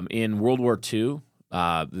 Oh, in World War II,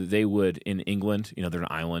 they would, in England, they're an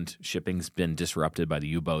island, shipping's been disrupted by the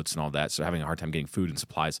U-boats and all that, so having a hard time getting food and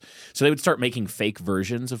supplies. So they would start making fake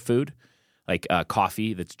versions of food, like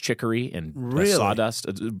coffee that's chicory and sawdust.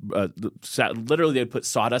 Literally, they would put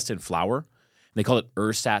sawdust in flour. They call it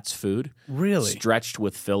ersatz food. Really? Stretched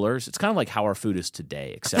with fillers. It's kind of like how our food is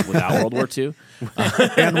today, except without World War II.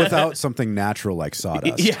 And without something natural like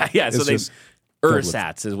sawdust. Yeah. It's So just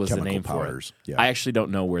ersatz was the chemical name powders. for it. Yeah. I actually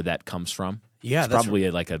don't know where that comes from. Yeah, it's that's probably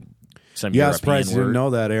some Yeah, European surprised you word. didn't know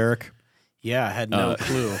that, Eric. Yeah, I had no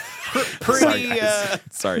clue.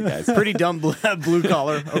 Sorry, guys. Pretty dumb blue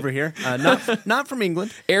collar over here. Not from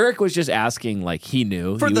England. Eric was just asking like he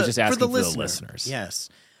knew. He was just asking for the listeners. Yes.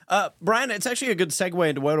 Brian, it's actually a good segue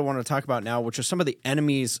into what I want to talk about now, which are some of the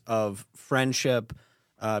enemies of friendship.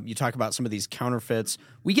 You talk about some of these counterfeits.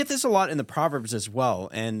 We get this a lot in the Proverbs as well,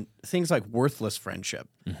 and things like worthless friendship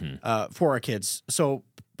for our kids. So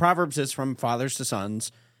Proverbs is from fathers to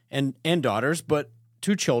sons and daughters, but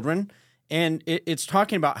to children. And it's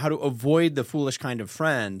talking about how to avoid the foolish kind of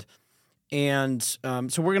friend. And so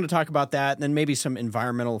we're going to talk about that, and then maybe some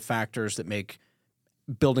environmental factors that make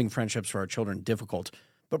building friendships for our children difficult.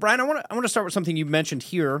 But Brian, I want to start with something you mentioned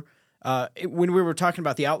here. When we were talking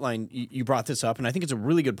about the outline, you brought this up, and I think it's a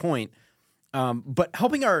really good point. But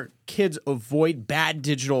helping our kids avoid bad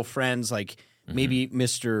digital friends like maybe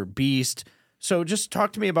Mr. Beast. So just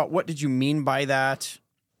talk to me about what did you mean by that?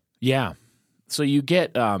 Yeah. So you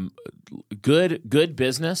get good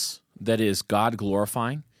business that is God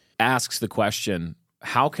glorifying asks the question,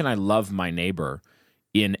 how can I love my neighbor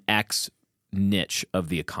in X niche of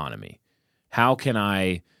the economy? How can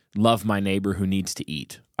I love my neighbor who needs to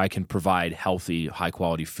eat? I can provide healthy,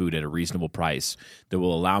 high-quality food at a reasonable price that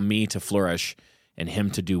will allow me to flourish and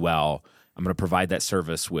him to do well. I'm going to provide that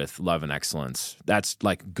service with love and excellence. That's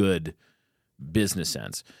like good business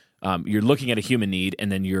sense. You're looking at a human need,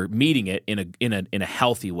 and then you're meeting it in a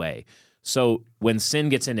healthy way. So when sin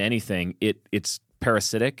gets into anything, it's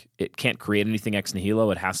parasitic. It can't create anything ex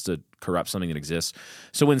nihilo. It has to corrupt something that exists.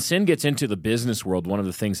 So when sin gets into the business world, one of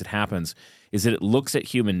the things that happens is that it looks at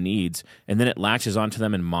human needs and then it latches onto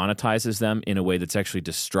them and monetizes them in a way that's actually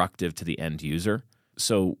destructive to the end user.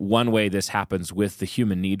 So one way this happens with the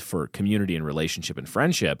human need for community and relationship and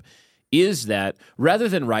friendship is that rather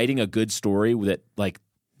than writing a good story that like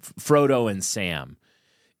Frodo and Sam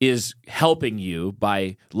is helping you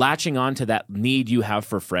by latching onto that need you have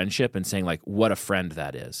for friendship and saying like, what a friend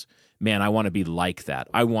that is. Man, I want to be like that.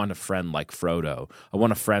 I want a friend like Frodo. I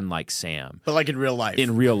want a friend like Sam. But like in real life.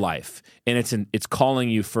 In real life. And it's calling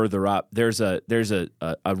you further up. There's a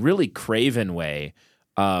really craven way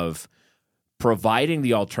of providing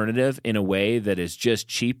the alternative in a way that is just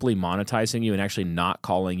cheaply monetizing you and actually not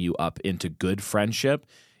calling you up into good friendship.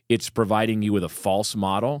 It's providing you with a false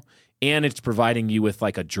model, and it's providing you with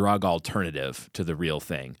like a drug alternative to the real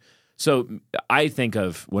thing. So when I think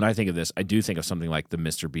of this, I do think of something like the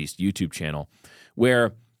Mr. Beast YouTube channel,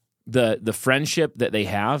 where the friendship that they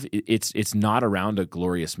have, it's not around a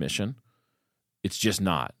glorious mission. It's just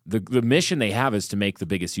not. The mission they have is to make the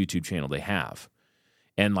biggest YouTube channel they have,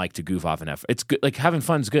 and like to goof off and have. It's good. Like having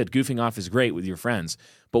fun's good. Goofing off is great with your friends.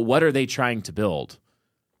 But what are they trying to build?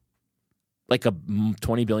 Like a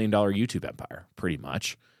 $20 billion YouTube empire, pretty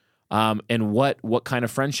much. And what kind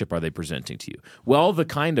of friendship are they presenting to you? Well, the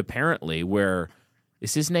kind apparently where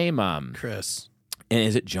is his name? Chris. And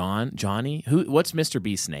is it Johnny? What's Mr.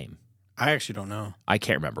 Beast's name? I actually don't know. I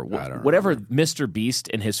can't remember. I don't Whatever remember. Mr. Beast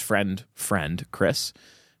and his friend Chris,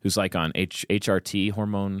 who's like on HRT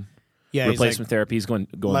hormone replacement therapy. He's going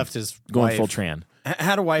left his going wife. full tran.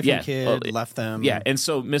 Had a wife and kid, left them. Yeah, and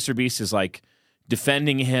so Mr. Beast is like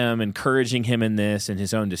defending him, encouraging him in this and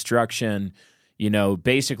his own destruction.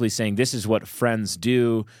 Basically saying this is what friends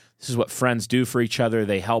do. This is what friends do for each other.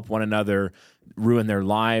 They help one another ruin their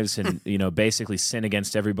lives and, basically sin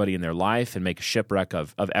against everybody in their life and make a shipwreck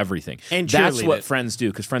of everything. And that's what friends do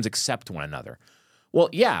because friends accept one another. Well,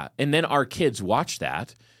 yeah. And then our kids watch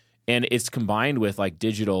that, and it's combined with like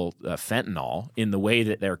digital fentanyl in the way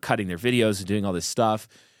that they're cutting their videos and doing all this stuff.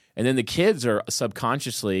 And then the kids are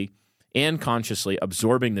subconsciously and consciously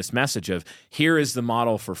absorbing this message of here is the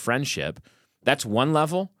model for friendship. That's one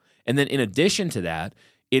level. And then in addition to that,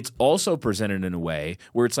 it's also presented in a way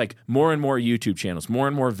where it's like more and more YouTube channels, more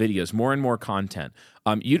and more videos, more and more content.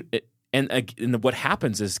 And what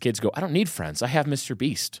happens is kids go, I don't need friends. I have Mr.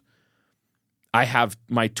 Beast. I have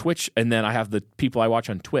my Twitch, and then I have the people I watch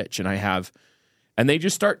on Twitch, and I have And they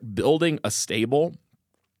just start building a stable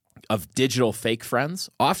of digital fake friends,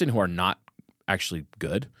 often who are not actually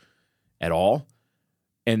good at all.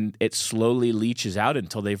 And it slowly leaches out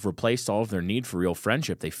until they've replaced all of their need for real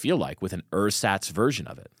friendship, they feel like, with an ersatz version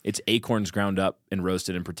of it. It's acorns ground up and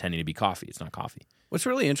roasted and pretending to be coffee. It's not coffee. What's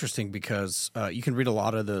really interesting, because you can read a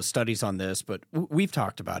lot of the studies on this, but we've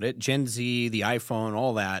talked about it. Gen Z, the iPhone,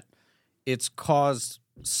 all that, it's caused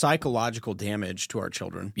psychological damage to our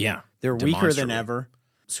children. Yeah. They're weaker than Demonstrably. ever.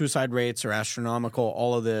 Suicide rates are astronomical,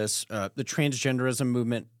 all of this. The transgenderism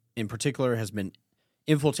movement in particular has been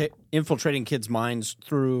infiltrating kids' minds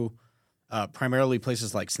through primarily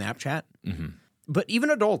places like Snapchat. Mm-hmm. But even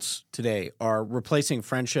adults today are replacing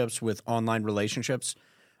friendships with online relationships.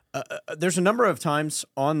 There's a number of times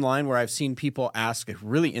online where I've seen people ask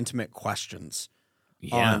really intimate questions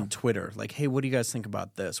on Twitter. Like, hey, what do you guys think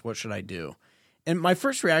about this? What should I do? And my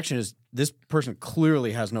first reaction is, this person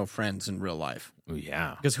clearly has no friends in real life. Oh,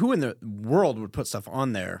 yeah. Because who in the world would put stuff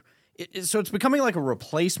on there? So it's becoming like a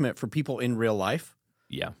replacement for people in real life.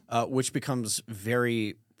 Yeah. Which becomes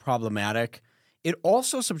very problematic. It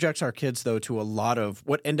also subjects our kids, though, to a lot of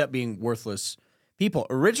what end up being worthless people.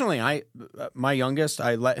 Originally, my youngest,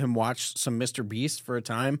 I let him watch some Mr. Beast for a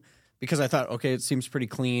time because I thought, okay, it seems pretty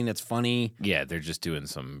clean. It's funny. Yeah, they're just doing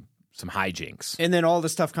some hijinks. And then all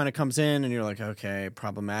this stuff kind of comes in, and you're like, okay,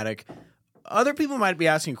 problematic. Other people might be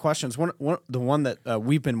asking questions. The one that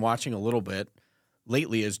we've been watching a little bit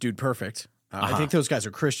lately is Dude Perfect. I think those guys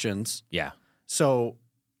are Christians. Yeah. So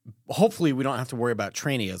hopefully we don't have to worry about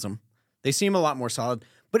trannyism. They seem a lot more solid.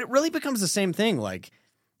 But it really becomes the same thing. Like,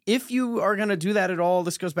 if you are going to do that at all,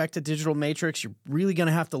 this goes back to Digital Matrix. You're really going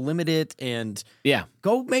to have to limit it and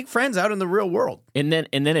go make friends out in the real world. And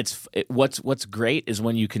then what's great is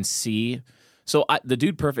when you can see. So the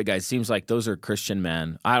Dude Perfect guys seems like those are Christian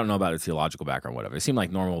men. I don't know about their theological background, whatever. They seem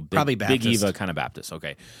like normal, Probably Big Baptist. Eva kind of Baptist.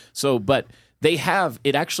 Okay, so but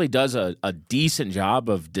it actually does a decent job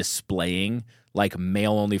of displaying like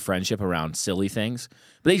male-only friendship around silly things.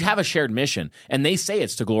 But they have a shared mission, and they say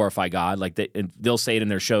it's to glorify God. Like they'll say it in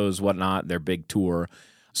their shows, whatnot, their big tour.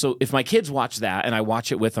 So if my kids watch that, and I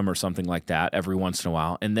watch it with them or something like that every once in a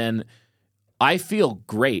while, and then I feel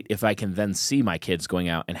great if I can then see my kids going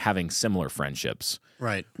out and having similar friendships.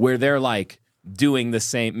 Right. Where they're like doing the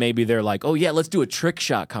same. Maybe they're like, oh, yeah, let's do a trick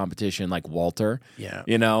shot competition like Walter. Yeah.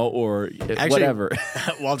 Or Actually, whatever.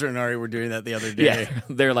 Walter and Ari were doing that the other day. Yeah,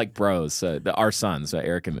 they're like bros, our sons,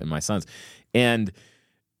 Eric and my sons. And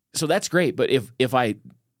so that's great. But if I,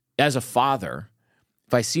 as a father,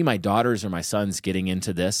 if I see my daughters or my sons getting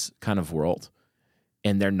into this kind of world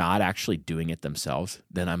and they're not actually doing it themselves,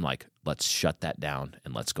 then I'm like, let's shut that down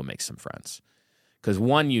and let's go make some friends. Because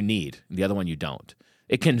one you need, the other one you don't.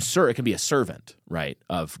 It can be a servant, right,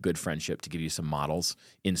 of good friendship to give you some models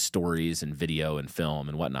in stories and video and film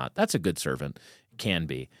and whatnot. That's a good servant. Can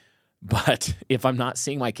be. But if I'm not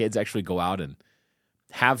seeing my kids actually go out and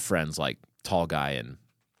have friends like Tall Guy and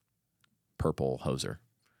Purple Hoser,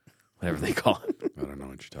 whatever they call it. I don't know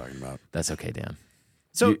what you're talking about. That's okay, Dan.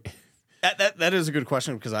 So that is a good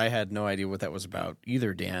question, because I had no idea what that was about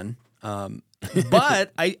either, Dan.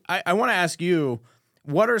 But I want to ask you,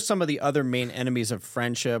 what are some of the other main enemies of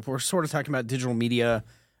friendship? We're sort of talking about digital media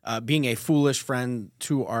being a foolish friend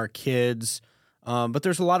to our kids, but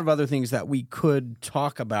there's a lot of other things that we could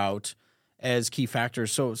talk about as key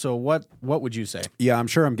factors. So what would you say? Yeah, I'm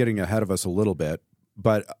sure I'm getting ahead of us a little bit,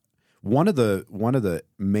 but one of the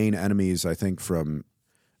main enemies, I think,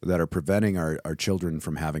 that are preventing our children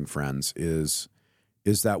from having friends is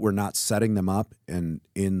that we're not setting them up in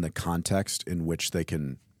the context in which they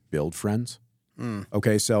can build friends.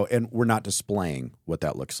 Okay, so, and we're not displaying what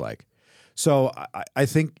that looks like. So I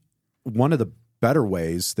think one of the better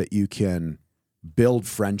ways that you can build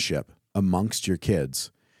friendship amongst your kids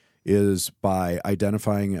is by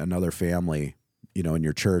identifying another family, in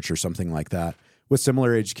your church or something like that, with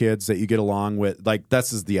similar age kids that you get along with. Like,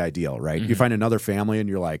 this is the ideal, right? Mm-hmm. You find another family and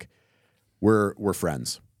you're like, we're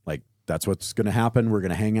friends. Like, that's what's going to happen. We're going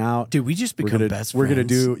to hang out. Dude, we just become best friends. We're going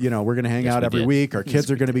to do, we're going to hang out every week. Our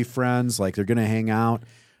kids are going to be friends. Like, they're going to hang out.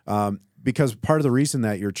 Because part of the reason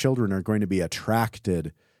that your children are going to be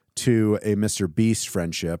attracted to a Mr. Beast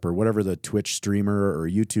friendship or whatever the Twitch streamer or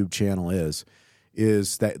YouTube channel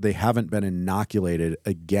is that they haven't been inoculated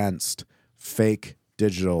against fake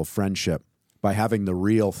digital friendship by having the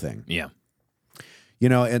real thing. Yeah.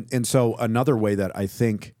 And so another way that I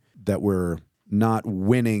think that we're not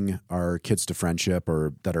winning our kids to friendship,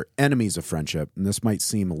 or that are enemies of friendship, and this might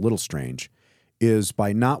seem a little strange, is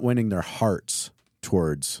by not winning their hearts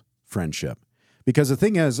towards friendship. Because the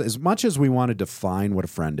thing is, as much as we want to define what a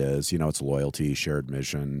friend is, it's loyalty, shared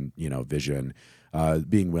mission, vision,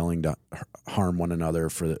 being willing to harm one another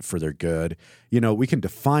for their good. We can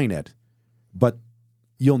define it, but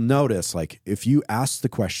you'll notice, like, if you ask the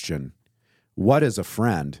question, what is a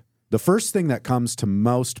friend? The first thing that comes to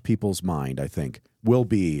most people's mind, I think, will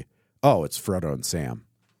be, oh, it's Frodo and Sam.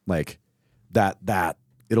 Like that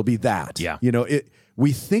it'll be that. Yeah.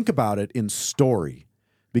 We think about it in story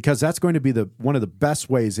because that's going to be one of the best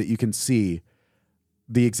ways that you can see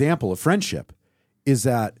the example of friendship is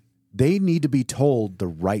that they need to be told the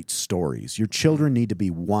right stories. Your children need to be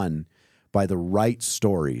won by the right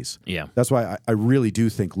stories. Yeah. That's why I really do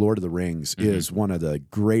think Lord of the Rings is one of the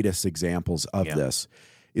greatest examples of this,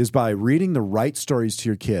 is by reading the right stories to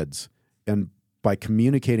your kids and by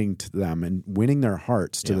communicating to them and winning their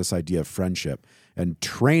hearts to this idea of friendship and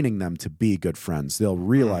training them to be good friends. They'll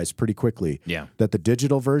realize pretty quickly that the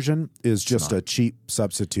digital version is just a cheap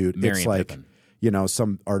substitute. It's like Pippin.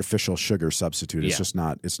 Some artificial sugar substitute. It's just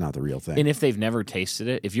not. It's not the real thing. And if they've never tasted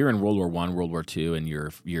it, if you're in World War I, World War II, and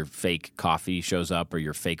your fake coffee shows up or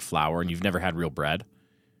your fake flour, and you've never had real bread,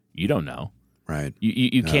 you don't know. Right.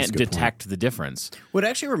 You can't detect the difference. What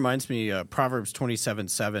actually reminds me, Proverbs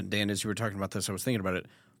 27:7, Dan, as you were talking about this, I was thinking about it.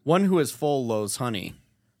 One who is full loathes honey,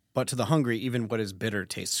 but to the hungry, even what is bitter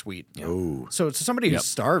tastes sweet. Oh. So to somebody who's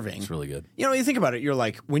starving, It's really good. you think about it, you're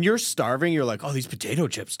like, when you're starving, you're like, oh, these potato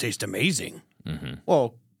chips taste amazing. Mm-hmm.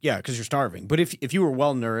 Well, yeah, because you're starving. But if you were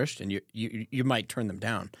well nourished, and you might turn them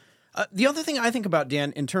down. The other thing I think about,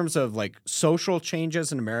 Dan, in terms of like social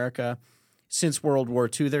changes in America since World War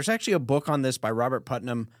II, there's actually a book on this by Robert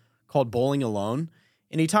Putnam called Bowling Alone,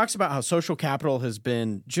 and he talks about how social capital has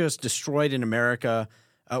been just destroyed in America.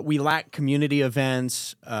 We lack community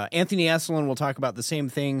events. Anthony Esolen will talk about the same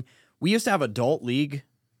thing. We used to have adult league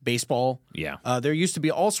baseball. Yeah. There used to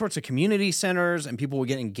be all sorts of community centers, and people would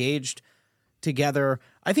get engaged together.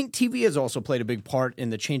 I think TV has also played a big part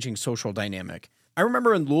in the changing social dynamic. I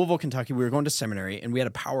remember in Louisville, Kentucky, we were going to seminary, and we had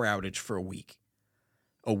a power outage for a week.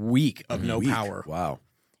 A week of no power. Wow.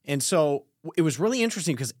 And so it was really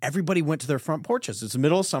interesting because everybody went to their front porches. It's the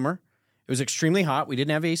middle of summer. It was extremely hot. We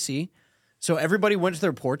didn't have AC. So everybody went to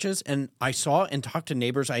their porches, and I saw and talked to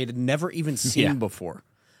neighbors I had never even seen before.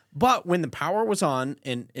 But when the power was on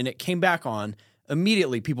and it came back on,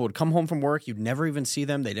 immediately people would come home from work. You'd never even see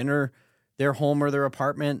them. They'd enter their home or their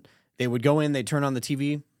apartment. They would go in, they'd turn on the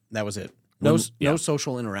TV. That was it. No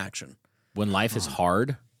social interaction. When life is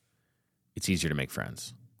hard, it's easier to make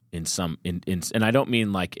friends. And I don't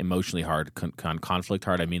mean like emotionally hard, conflict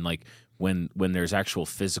hard. I mean like when there's actual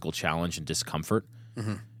physical challenge and discomfort,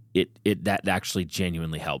 that actually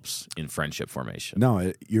genuinely helps in friendship formation.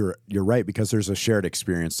 No, you're right, because there's a shared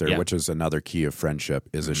experience there, which is another key of friendship,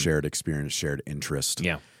 is a shared experience, shared interest.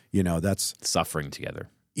 Yeah. That's Suffering together.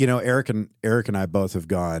 Eric and I both have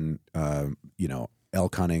gone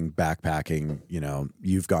elk hunting, backpacking.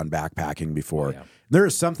 You've gone backpacking before. Yeah. There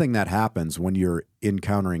is something that happens when you're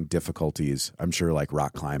encountering difficulties. I'm sure, like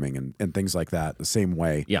rock climbing and things like that, the same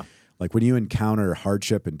way. Yeah. Like when you encounter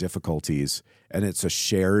hardship and difficulties and it's a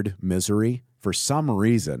shared misery, for some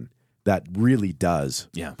reason, that really does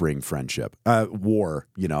bring friendship. War,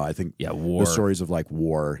 I think war. the stories of like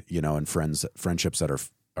war, and friendships that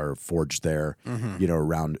are forged there,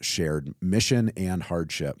 around shared mission and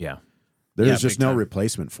hardship. Yeah. There's just no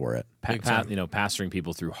replacement for it. Pastoring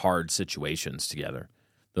people through hard situations together.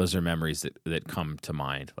 Those are memories that come to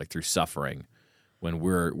mind, like through suffering, when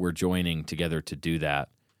we're joining together to do that.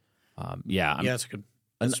 That's a good.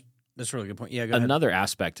 That's a really good point. Yeah, go ahead. Another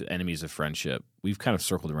aspect of enemies of friendship, we've kind of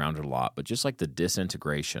circled around it a lot, but just like the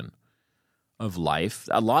disintegration of life,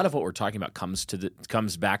 a lot of what we're talking about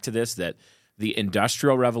comes back to this, that the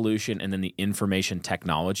Industrial Revolution and then the information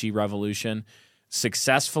technology revolution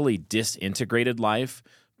successfully disintegrated life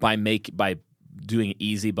by doing an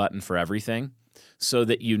easy button for everything, so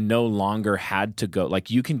that you no longer had to go, like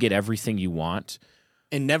you can get everything you want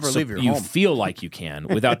and never leave your you home. Feel like you can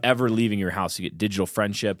without ever leaving your house. You get digital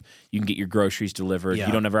friendship. You can get your groceries delivered. Yeah.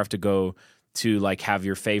 You don't ever have to go to like have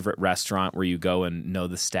your favorite restaurant where you go and know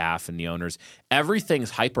the staff and the owners. Everything's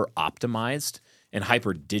hyper optimized and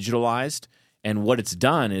hyper digitalized. And what it's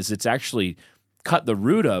done is it's actually cut the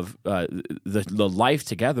root of the life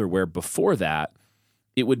together, where before that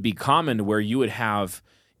it would be common where you would have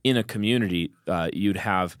in a community, you'd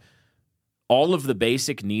have all of the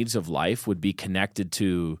basic needs of life would be connected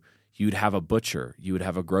to, you'd have a butcher, you would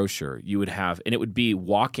have a grocer, and it would be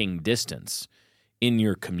walking distance in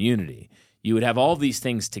your community. You would have all these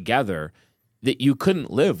things together that you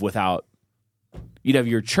couldn't live without. You'd have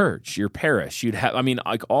your church, your parish,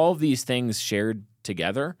 like all of these things shared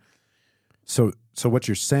together. So what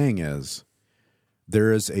you're saying is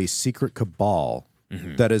there is a secret cabal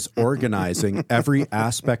that is organizing every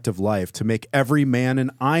aspect of life to make every man an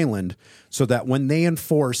island so that when they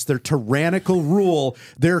enforce their tyrannical rule,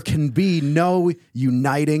 there can be no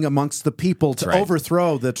uniting amongst the people to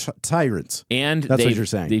overthrow the tyrants. And that's what you're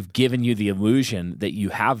saying. They've given you the illusion that you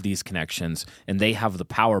have these connections and they have the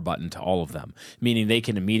power button to all of them, meaning they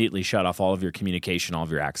can immediately shut off all of your communication, all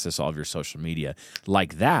of your access, all of your social media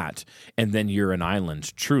like that, and then you're an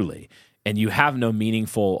island truly. And you have no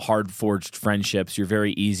meaningful, hard-forged friendships. You're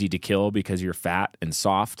very easy to kill because you're fat and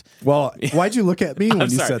soft. Well, why'd you look at me when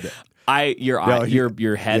you said that?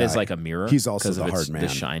 Your head is like a mirror. He's also the hard man.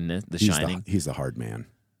 The shining. He's the hard man.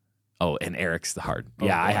 Oh, and Eric's the hard.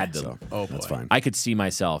 I had to. So, that's fine. I could see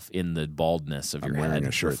myself in the baldness of your head. I'm wearing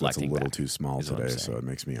a shirt that's a little back, too small today, so it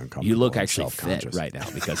makes me uncomfortable. You look actually fit right now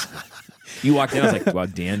because you walked in. I was like, "Wow,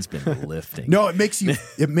 Dan's been lifting." No, it makes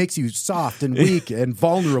you soft and weak and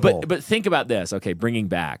vulnerable. But think about this. Okay, bringing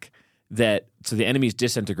back that. So the enemy's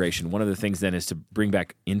disintegration. One of the things then is to bring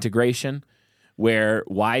back integration.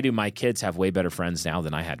 Why do my kids have way better friends now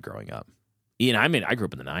than I had growing up? I grew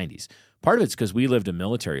up in the 90s. Part of it's because we lived a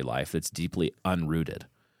military life that's deeply unrooted.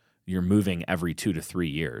 You're moving every 2 to 3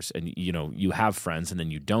 years, and you have friends, and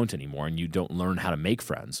then you don't anymore, and you don't learn how to make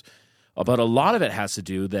friends. But a lot of it has to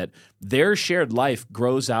do that their shared life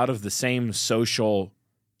grows out of the same social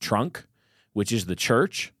trunk, which is the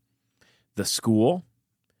church, the school,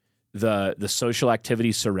 the social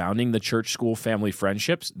activities surrounding the church, school, family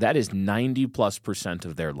friendships. That is 90+%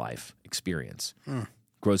 of their life experience.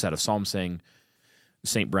 Grows out of psalm sing,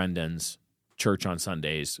 St. Brendan's, church on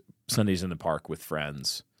Sundays, Sundays in the park with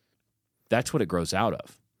friends. That's what it grows out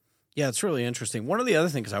of. Yeah, it's really interesting. One of the other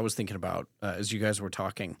things I was thinking about as you guys were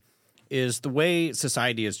talking is the way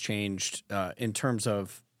society has changed in terms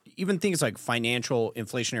of even things like financial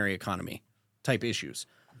inflationary economy type issues.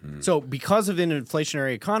 So because of an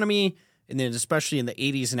inflationary economy, and then especially in the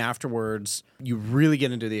 80s and afterwards, you really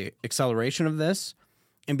get into the acceleration of this.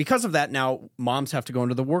 And because of that, now moms have to go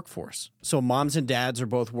into the workforce. So moms and dads are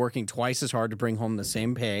both working twice as hard to bring home the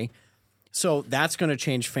same pay. So that's going to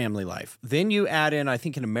change family life. Then you add in, I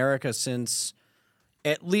think in America since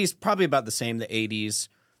at least probably about the same, the 80s.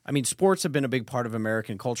 I mean, sports have been a big part of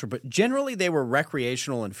American culture, but generally they were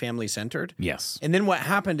recreational and family-centered. Yes. And then what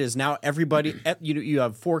happened is now everybody, you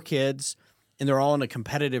have 4 kids, and they're all in a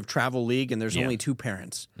competitive travel league, and there's only 2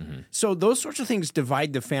 parents. So those sorts of things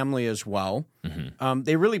divide the family as well.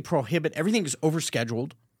 They really prohibit, everything is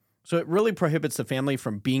overscheduled. So it really prohibits the family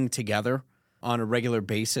from being together on a regular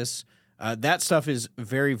basis. That stuff is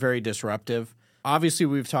very, very disruptive. Obviously,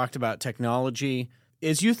 we've talked about technology.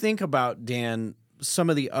 As you think about, Dan,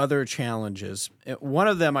 some of the other challenges, one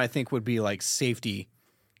of them I think would be like safety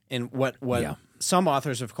and what some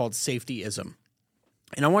authors have called safetyism.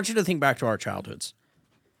 And I want you to think back to our childhoods.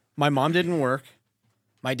 My mom didn't work.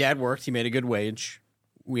 My dad worked. He made a good wage.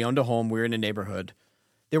 We owned a home. We were in a neighborhood.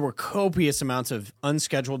 There were copious amounts of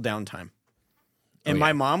unscheduled downtime. And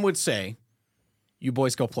my mom would say, "You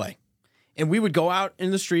boys go play." And we would go out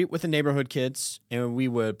in the street with the neighborhood kids, and we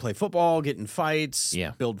would play football, get in fights,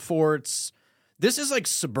 build forts. This is like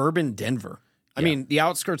suburban Denver. I mean, the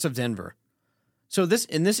outskirts of Denver. So this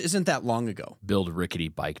isn't that long ago. Build rickety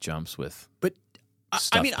bike jumps with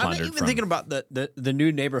I'm not even thinking about the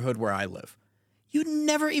new neighborhood where I live. You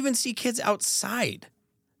never even see kids outside.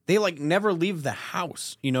 They like never leave the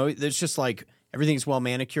house. It's just like everything's well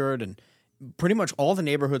manicured, and pretty much all the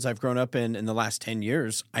neighborhoods I've grown up in the last 10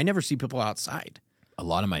 years, I never see people outside. A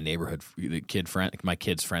lot of my neighborhood, my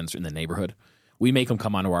kids' friends in the neighborhood, we make them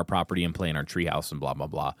come onto our property and play in our treehouse and blah, blah,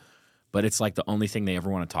 blah. But it's like the only thing they ever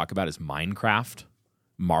want to talk about is Minecraft,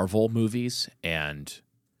 Marvel movies, and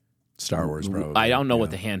Star Wars, bro. I don't know what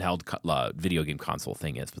the handheld video game console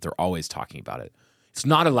thing is, but they're always talking about it. It's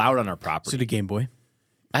not allowed on our property. Is it a Game Boy?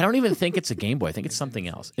 I don't even think it's a Game Boy. I think it's something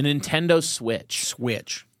else. A Nintendo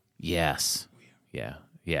Switch. Yes.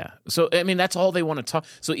 Yeah. So, I mean, that's all they want to talk.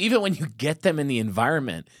 So even when you get them in the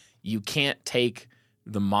environment, you can't take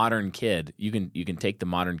the modern kid. You can take the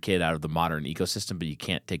modern kid out of the modern ecosystem, but you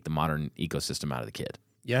can't take the modern ecosystem out of the kid.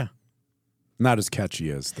 Yeah. Not as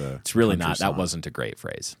catchy as the It's really not. song. That wasn't a great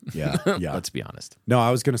phrase. Yeah. Let's be honest. No,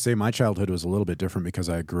 I was going to say my childhood was a little bit different because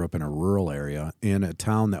I grew up in a rural area in a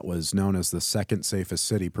town that was known as the second safest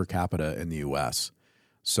city per capita in the U.S.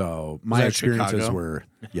 So my experiences were,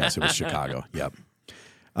 yes, it was Chicago. Yep.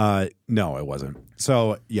 No, it wasn't.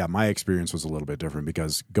 So yeah, my experience was a little bit different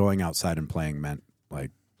because going outside and playing meant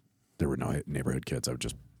like there were no neighborhood kids.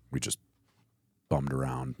 We just bummed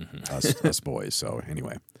around us boys. So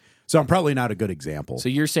anyway, so I'm probably not a good example. So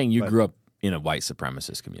you're saying you grew up in a white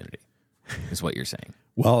supremacist community, is what you're saying?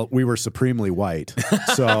 Well, we were supremely white,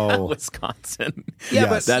 so Wisconsin.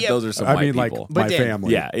 Yeah, Yes. but Those are some I white mean, like people. But my Dan-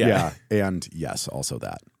 family. Yeah. And yes, also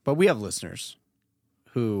that. But we have listeners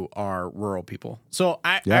who are rural people. So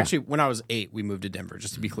actually, when I was 8, we moved to Denver.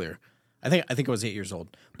 Just to be clear, I think I was 8 years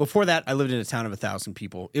old. Before that, I lived in a town of 1,000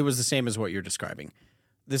 people. It was the same as what you're describing.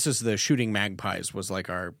 This is the shooting magpies. Was like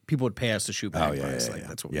our people would pay us to shoot magpies.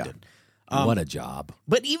 That's what we did. What a job.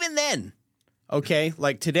 But even then, okay,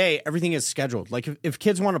 like today, everything is scheduled. Like if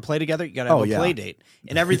kids want to play together, you got to have a play date.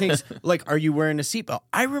 And everything's like, are you wearing a seatbelt?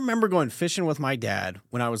 I remember going fishing with my dad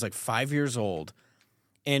when I was like 5 years old.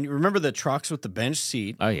 And you remember the trucks with the bench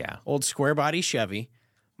seat? Oh, yeah. Old square body Chevy.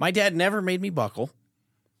 My dad never made me buckle.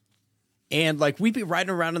 And like we'd be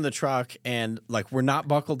riding around in the truck and like we're not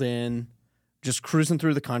buckled in, just cruising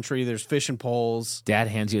through the country. There's fishing poles. Dad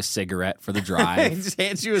hands you a cigarette for the He drive. just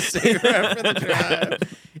hands you a cigarette for the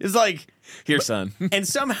drive. It's like, Here, son. and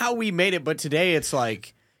somehow we made it. But today it's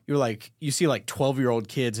like, you see like 12-year-old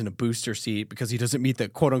kids in a booster seat because he doesn't meet the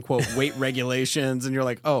quote unquote weight regulations. And you're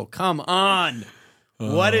like, oh, come on.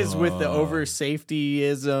 What is with the over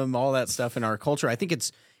safetyism, all that stuff in our culture? I think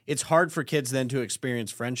it's hard for kids then to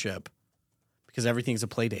experience friendship because everything's a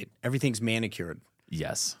play date. Everything's manicured.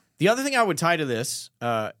 Yes. The other thing I would tie to this,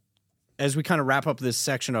 as we kind of wrap up this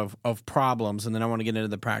section of problems, and then I want to get into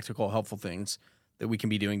the practical, helpful things that we can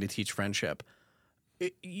be doing to teach friendship.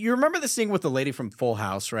 You remember this thing with the lady from Full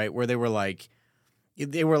House, right? Where they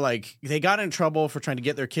got in trouble for trying to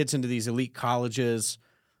get their kids into these elite colleges.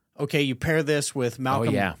 Okay, you pair this with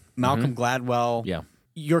Malcolm Gladwell. Yeah.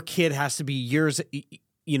 Your kid has to be years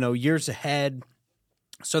ahead.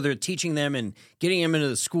 So they're teaching them and getting them into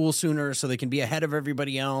the school sooner so they can be ahead of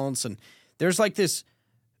everybody else. And there's like this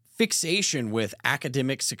fixation with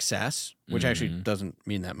academic success, which actually doesn't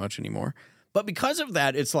mean that much anymore. But because of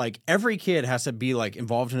that, it's like every kid has to be like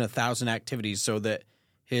involved in 1,000 activities so that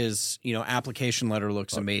his, application letter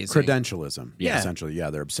looks amazing. Credentialism. Yeah. Essentially.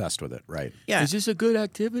 Yeah, they're obsessed with it, right? Yeah. Is this a good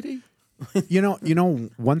activity? You know,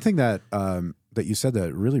 one thing that that you said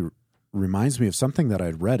that really reminds me of something that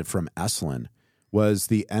I'd read from Esalen was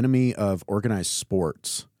the enemy of organized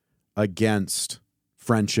sports against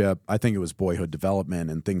friendship. I think it was boyhood development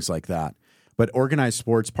and things like that. But organized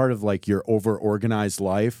sports, part of like your over-organized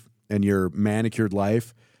life and your manicured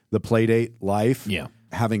life, the play date life,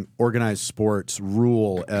 having organized sports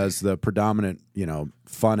rule as the predominant,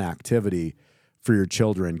 fun activity for your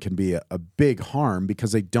children can be a big harm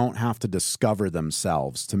because they don't have to discover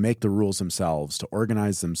themselves, to make the rules themselves, to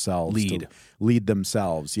organize themselves, to lead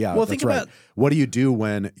themselves. Yeah, Well, that's think right. about- What do you do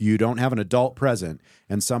when you don't have an adult present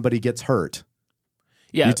and somebody gets hurt?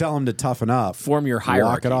 Yeah. You tell them to toughen up. Form your walk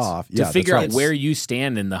hierarchies. it off. To Yeah, figure that's out right. where you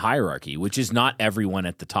stand in the hierarchy, which is not everyone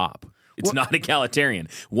at the top. It's not egalitarian.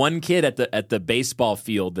 One kid at the baseball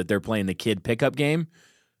field that they're playing the kid pickup game,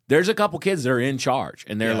 there's a couple kids that are in charge,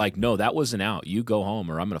 and they're like, no, that wasn't out. You go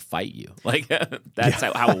home or I'm going to fight you. Like, that's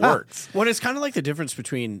how it works. Well, it's kind of like the difference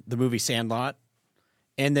between the movie Sandlot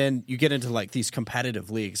and then you get into like these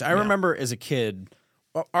competitive leagues. I remember as a kid,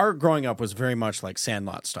 our growing up was very much like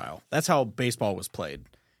Sandlot style. That's how baseball was played.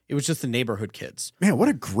 It was just the neighborhood kids. Man, what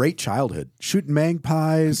a great childhood. Shooting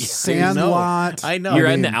magpies, Sandlot. I know. You're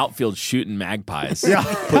in the outfield shooting magpies.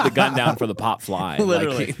 Put the gun down for the pop fly.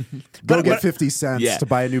 Literally. Like, Go get 50 cents Yeah. to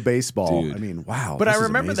buy a new baseball. Dude. I mean, wow. But this I is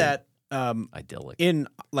remember amazing. that idyllic. in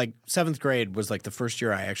like 7th grade was like the first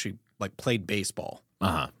year I actually like played baseball.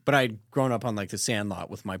 Uh-huh. But I'd grown up on like the Sandlot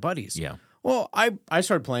with my buddies. Yeah. Well, I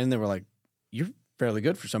started playing. They were like, "You're fairly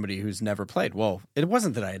good for somebody who's never played." Well, it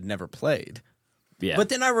wasn't that I had never played, Yeah. but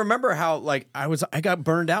then I remember how like I got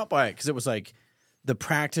burned out by it because it was like the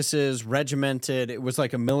practices regimented. It was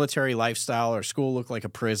like a military lifestyle. Our school looked like a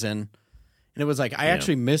prison, and it was like I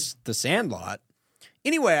actually missed the Sandlot.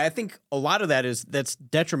 Anyway, I think a lot of that's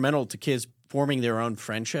detrimental to kids forming their own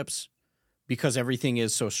friendships because everything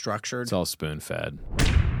is so structured. it's all spoon fed.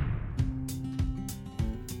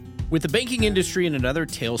 With the banking industry in another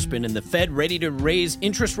tailspin and the Fed ready to raise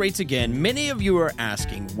interest rates again, many of you are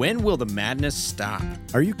asking, when will the madness stop?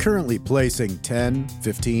 Are you currently placing 10,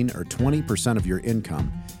 15, or 20% of your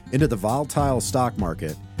income into the volatile stock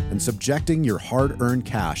market and subjecting your hard-earned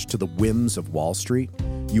cash to the whims of Wall Street?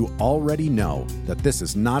 You already know that this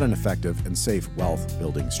is not an effective and safe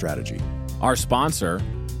wealth-building strategy. Our sponsor,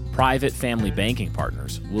 Private Family Banking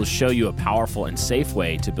Partners, will show you a powerful and safe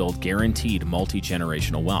way to build guaranteed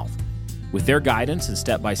multi-generational wealth. With their guidance and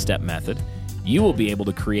step-by-step method, you will be able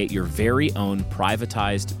to create your very own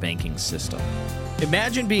privatized banking system.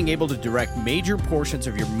 Imagine being able to direct major portions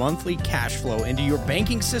of your monthly cash flow into your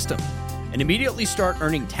banking system and immediately start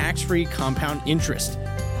earning tax-free compound interest.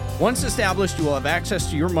 Once established, you will have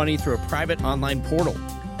access to your money through a private online portal.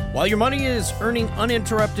 While your money is earning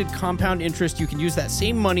uninterrupted compound interest, you can use that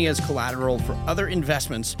same money as collateral for other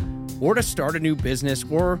investments or to start a new business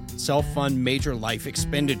or self-fund major life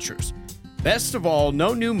expenditures. Best of all,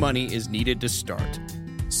 no new money is needed to start.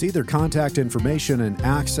 See their contact information and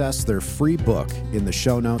access their free book in the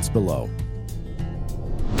show notes below.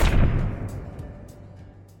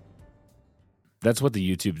 That's one of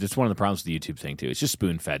the problems with the YouTube thing too. It's just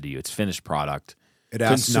spoon-fed to you. It's finished product. It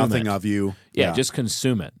asks Consume nothing it. of you. Yeah, just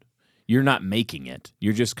consume it. You're not making it.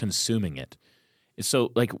 You're just consuming it.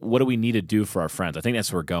 So, like, what do we need to do for our friends? I think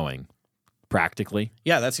that's where we're going, practically.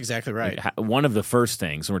 Yeah, that's exactly right. One of the first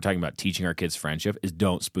things when we're talking about teaching our kids friendship is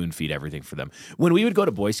don't spoon-feed everything for them. When we would go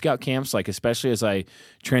to Boy Scout camps, like especially as I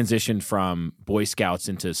transitioned from Boy Scouts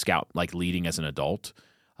into Scout, like leading as an adult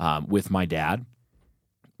with my dad,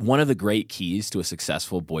 one of the great keys to a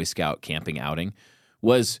successful Boy Scout camping outing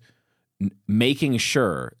was making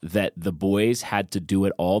sure that the boys had to do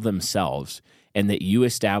it all themselves and that you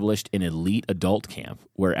established an elite adult camp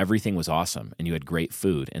where everything was awesome and you had great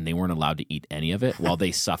food and they weren't allowed to eat any of it while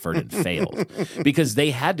they suffered and failed because they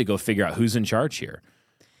had to go figure out who's in charge here.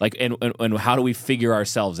 Like, and how do we figure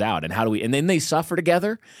ourselves out and and then they suffer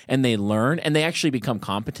together and they learn and they actually become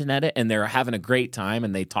competent at it and they're having a great time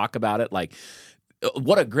and they talk about it like,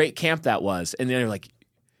 what a great camp that was. And they're like,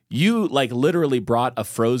 you like literally brought a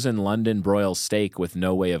frozen London broil steak with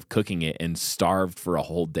no way of cooking it and starved for a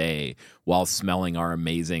whole day while smelling our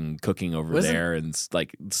amazing cooking over there and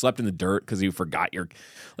like slept in the dirt because you forgot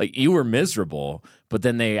you were miserable, but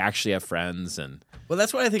then they actually have friends and Well,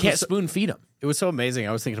 that's what I think. can't spoon feed them. It was so amazing.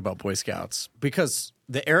 I was thinking about Boy Scouts because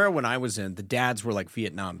the era when I was in, the dads were like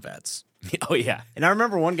Vietnam vets. Oh, yeah. And I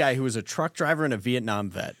remember one guy who was a truck driver and a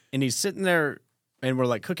Vietnam vet, and he's sitting there and we're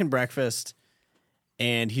like cooking breakfast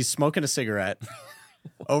and he's smoking a cigarette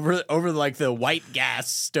over like the white gas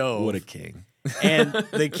stove. What a king. And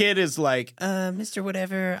the kid is like, Mr.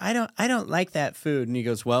 Whatever, I don't like that food. And he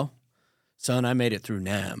goes, well, son, I made it through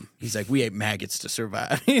Nam. He's like, we ate maggots to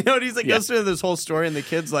survive. You know, and he's like, goes through this whole story and the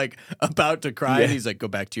kid's like about to cry. And he's like, go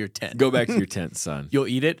back to your tent. Go back to your tent, son. You'll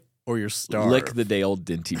eat it or you're starved. Lick the day old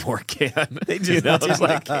Dinty Moore can. They just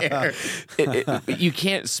don't care. You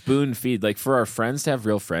can't spoon feed. Like for our friends to have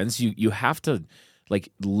real friends, you have to like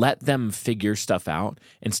let them figure stuff out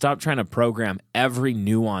and stop trying to program every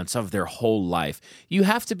nuance of their whole life. You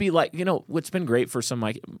have to be like, you know, what's been great for some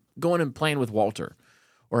like going and playing with Walter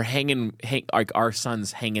or like our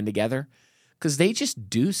sons hanging together because they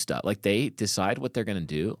just do stuff. Like they decide what they're going to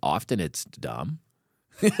do. Often it's dumb.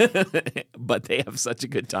 But they have such a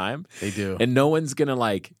good time. They do. And no one's going to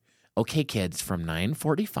like, okay, kids, from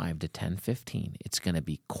 9:45 to 10:15, it's going to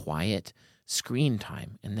be quiet screen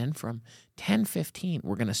time. And then from 10:15,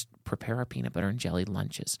 we're going to prepare our peanut butter and jelly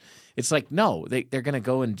lunches. It's like, no, they're going to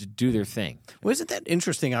go and do their thing. Well, isn't that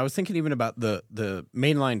interesting? I was thinking even about the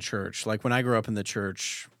mainline church. Like when I grew up in the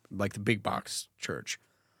church, like the big box church,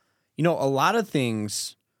 you know, a lot of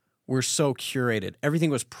things were so curated.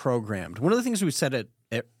 Everything was programmed. One of the things we said at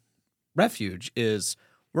Refuge is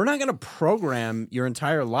we're not going to program your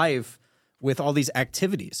entire life with all these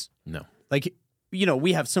activities. No. Like, you know,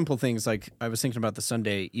 we have simple things like I was thinking about the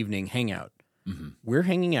Sunday evening hangout. Mm-hmm. We're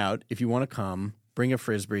hanging out. If you want to come, bring a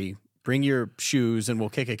Frisbee, bring your shoes, and we'll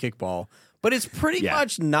kick a kickball. But it's pretty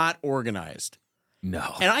much not organized.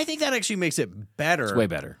 No. And I think that actually makes it better. It's way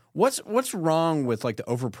better. What's wrong with like the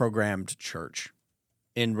overprogrammed church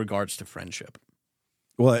in regards to friendship?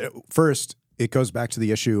 Well, first, it goes back to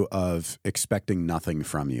the issue of expecting nothing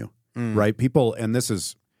from you, right? People, and this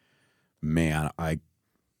is, man,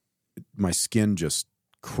 my skin just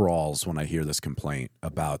crawls when I hear this complaint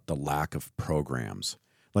about the lack of programs.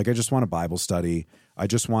 Like, I just want a Bible study. I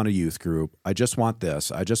just want a youth group. I just want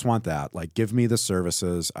this. I just want that. Like, give me the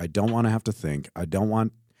services. I don't want to have to think.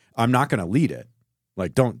 I'm not going to lead it.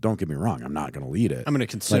 Like, don't get me wrong. I'm not going to lead it. I'm going to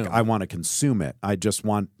consume. Like, I want to consume it. I just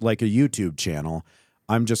want, like a YouTube channel,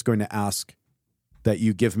 I'm just going to ask that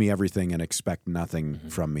you give me everything and expect nothing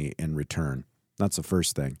from me in return. That's the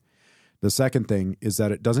first thing. The second thing is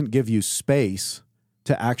that it doesn't give you space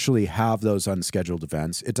to actually have those unscheduled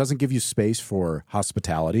events. It doesn't give you space for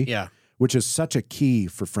hospitality, which is such a key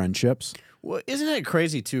for friendships. Well, isn't it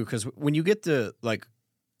crazy too? Because when you get to like,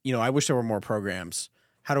 you know, I wish there were more programs.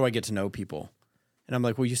 How do I get to know people? And I'm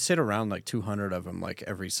like, well, you sit around like 200 of them like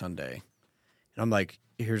every Sunday. And I'm like,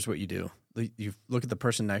 here's what you do. You look at the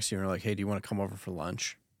person next to you and you're like, hey, do you want to come over for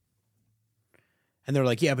lunch? And they're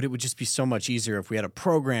like, yeah, but it would just be so much easier if we had a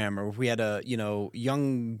program or if we had a, you know,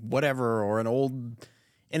 young whatever or an old.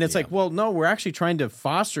 And it's like, well, no, we're actually trying to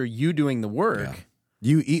foster you doing the work. Yeah.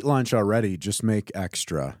 You eat lunch already, just make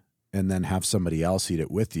extra. and then have somebody else eat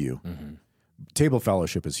it with you. Mm-hmm. Table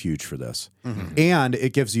fellowship is huge for this. And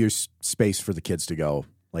it gives you space for the kids to go,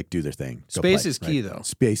 like, do their thing. Go Space play, is key, though.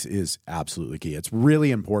 Space is absolutely key. It's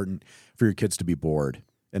really important for your kids to be bored.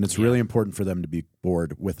 And it's really important for them to be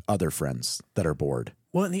bored with other friends that are bored.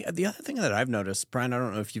 Well, and the other thing that I've noticed, Brian, I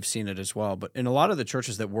don't know if you've seen it as well, but in a lot of the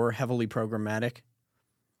churches that were heavily programmatic,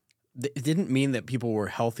 it didn't mean that people were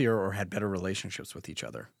healthier or had better relationships with each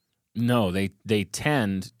other. No, they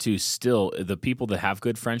tend to still, the people that have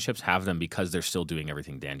good friendships have them because they're still doing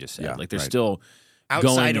everything Dan just said. Yeah, like they're right. still Outside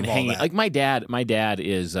going of and all hanging. that. Like my dad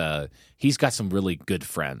is he's got some really good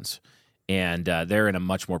friends, and they're in a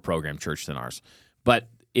much more programmed church than ours. But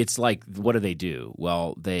it's like, what do?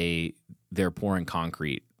 Well, they're pouring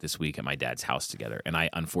concrete this week at my dad's house together, and I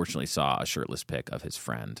unfortunately saw a shirtless pic of his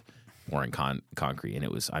friend pouring concrete,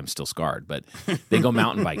 and I'm still scarred. But they go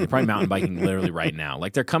mountain biking. They're probably mountain biking literally right now.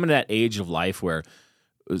 Like they're coming to that age of life where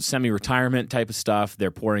semi-retirement type of stuff.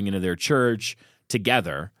 They're pouring into their church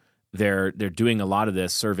together. They're doing a lot of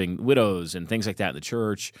this, serving widows and things like that in the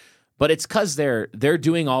church. But it's because they're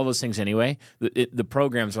doing all those things anyway. The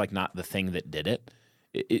programs are like not the thing that did it.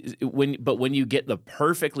 But when you get the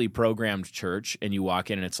perfectly programmed church and you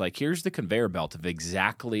walk in and it's like, here's the conveyor belt of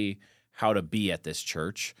exactly how to be at this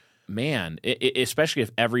church, man, especially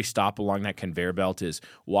if every stop along that conveyor belt is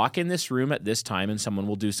walk in this room at this time and someone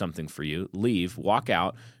will do something for you, leave, walk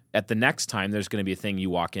out. At the next time, there's going to be a thing you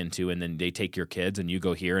walk into and then they take your kids and you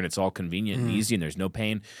go here and it's all convenient and easy and there's no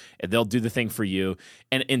pain. And they'll do the thing for you.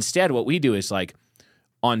 And instead, what we do is like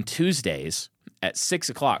on Tuesdays at 6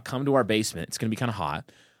 o'clock, come to our basement. It's going to be kind of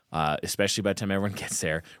hot, especially by the time everyone gets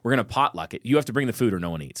there. We're going to potluck it. You have to bring the food or no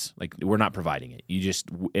one eats. Like, we're not providing it.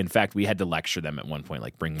 In fact, we had to lecture them at one point,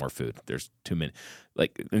 like, bring more food. There's 2 minutes.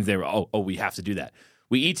 Like, and they were, we have to do that.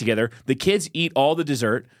 We eat together. The kids eat all the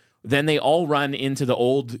dessert. Then they all run into the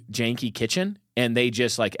old janky kitchen, and they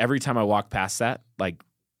just, like, every time I walk past that, like,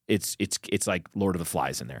 it's like Lord of the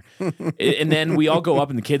Flies in there. And then we all go up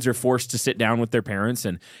and the kids are forced to sit down with their parents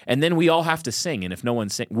and then we all have to sing. And if no one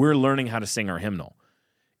we're learning how to sing our hymnal.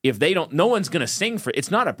 If they don't, no one's going to sing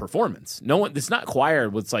it's not a performance. It's not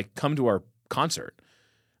choir. It's like, come to our concert.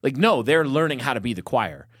 Like, no, they're learning how to be the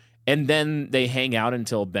choir. And then they hang out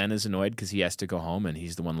until Ben is annoyed because he has to go home and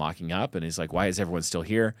he's the one locking up. And he's like, why is everyone still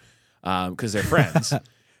here? Because they're friends. Ben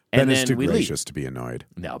and is then too we gracious leave. to be annoyed.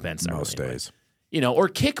 No, Ben's not Most really annoyed. days. Or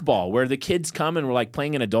kickball, where the kids come and we're like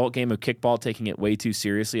playing an adult game of kickball, taking it way too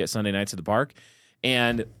seriously at Sunday nights at the park.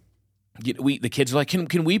 And the kids are like,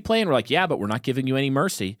 can we play? And we're like, yeah, but we're not giving you any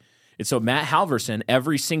mercy. And so Matt Halverson,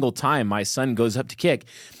 every single time my son goes up to kick,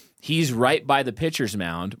 he's right by the pitcher's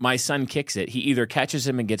mound. My son kicks it. He either catches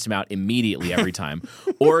him and gets him out immediately every time,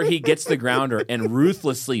 or he gets the grounder and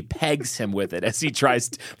ruthlessly pegs him with it as he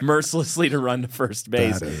tries mercilessly to run to first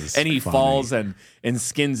base. That is And he funny. falls and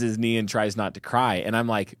skins his knee and tries not to cry. And I'm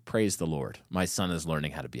like, praise the Lord. My son is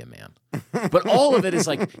learning how to be a man. But all of it is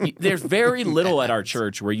like, there's very little at our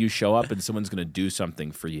church where you show up and someone's going to do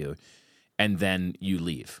something for you and then you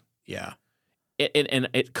leave. Yeah. And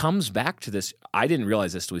it comes back to this. I didn't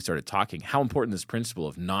realize this till we started talking, how important this principle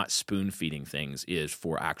of not spoon-feeding things is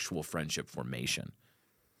for actual friendship formation.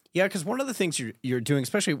 Yeah, because one of the things you're doing,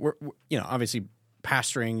 especially, obviously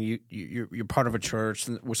pastoring, you're part of a church,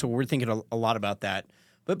 so we're thinking a lot about that.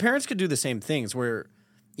 But parents could do the same things where,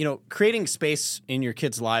 creating space in your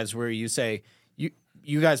kids' lives where you say,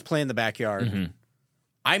 you guys play in the backyard. Mm-hmm.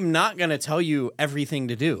 I'm not going to tell you everything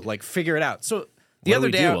to do. Like, figure it out. So the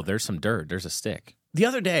other day, well, there's some dirt. There's a stick. The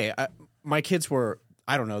other day, my kids were,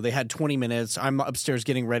 I don't know, they had 20 minutes. I'm upstairs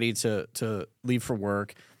getting ready to leave for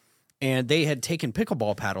work. And they had taken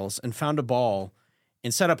pickleball paddles and found a ball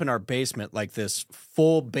and set up in our basement like this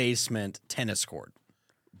full basement tennis court.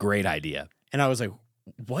 Great idea. And I was like,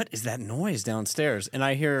 what is that noise downstairs? And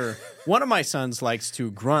I hear one of my sons likes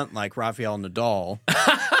to grunt like Rafael Nadal.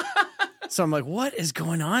 So I'm like, what is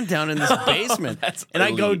going on down in this basement? And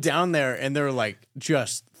I go down there and they're like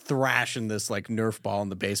just thrashing this like Nerf ball in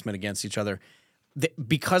the basement against each other.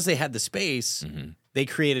 Because they had the space, they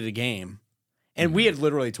created a game. And we had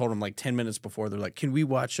literally told them like 10 minutes before, they're like, can we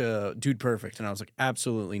watch Dude Perfect? And I was like,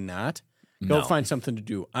 absolutely not. Go find something to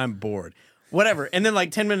do. I'm bored. Whatever. And then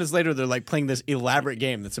like 10 minutes later, they're like playing this elaborate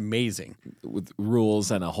game that's amazing. With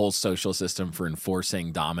rules and a whole social system for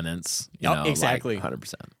enforcing dominance. Exactly. Like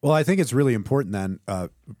 100%. Well, I think it's really important then,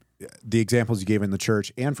 the examples you gave in the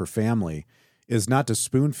church and for family is not to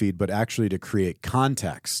spoon feed, but actually to create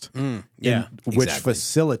context, which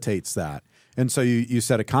facilitates that. And so you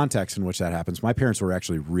set a context in which that happens. My parents were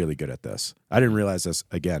actually really good at this. I didn't realize this,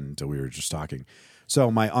 again, until we were just talking.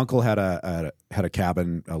 So my uncle had a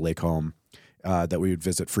cabin, a lake home, that we would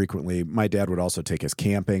visit frequently. My dad would also take us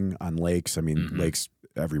camping on lakes. I mean, Mm-hmm. lakes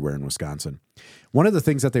everywhere in Wisconsin. One of the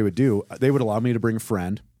things that they would do, they would allow me to bring a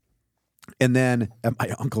friend. And then at my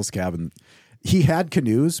uncle's cabin, he had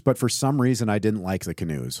canoes, but for some reason I didn't like the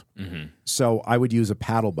canoes. Mm-hmm. So I would use a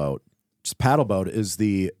paddle boat. Paddle boat is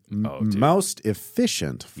the most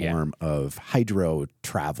efficient form of hydro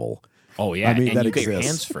travel. Oh, yeah. I mean, and that you get your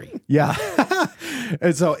exists. hands free. Yeah.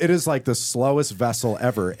 And so it is like the slowest vessel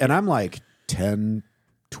ever. And I'm like 10,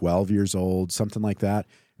 12 years old, something like that.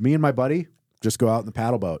 Me and my buddy just go out in the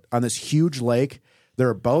paddle boat on this huge lake. There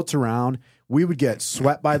are boats around. We would get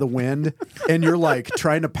swept by the wind, and you're like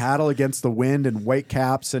trying to paddle against the wind and weight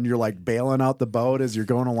caps, and you're like bailing out the boat as you're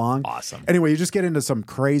going along. Awesome. Anyway, you just get into some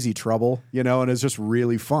crazy trouble, and it's just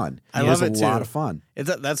really fun. I love It's it a lot too. of fun.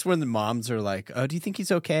 That's when the moms are like, "Oh, do you think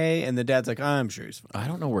he's okay?" And the dad's like, "I'm sure he's fine." I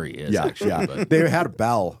don't know where he is, Yeah, actually. yeah. But They had a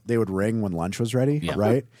bell. They would ring when lunch was ready, Yeah.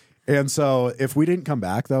 right? And so if we didn't come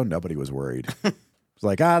back, though, nobody was worried. It's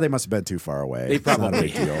like, they must have been too far away. They It's not a probably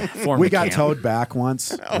big deal. formed We a got camp. towed back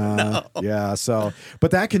once. Yeah. So, but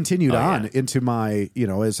that continued on yeah. into my,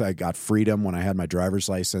 as I got freedom when I had my driver's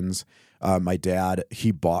license. My dad,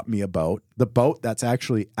 he bought me a boat. The boat that's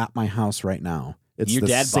actually at my house right now. It's Your the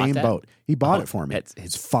dad bought same that? boat. He bought it for me. it's-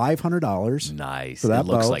 It's $500. nice. For that It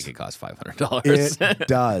looks boat. like it costs $500. It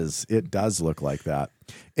does. It does look like that.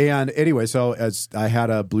 And anyway, so as I had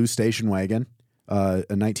a blue station wagon, a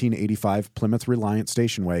 1985 Plymouth Reliant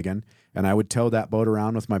station wagon, and I would tow that boat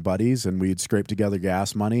around with my buddies, and we'd scrape together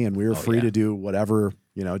gas money, and we were free yeah. to do whatever,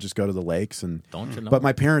 just go to the lakes. And Don't you know? But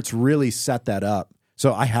my parents really set that up.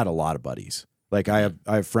 So I had a lot of buddies. Like I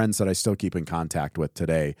have friends that I still keep in contact with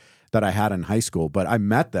today that I had in high school, but I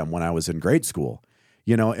met them when I was in grade school,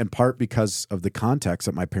 in part because of the context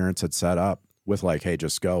that my parents had set up with like, hey,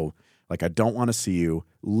 just go. Like, I don't want to see you.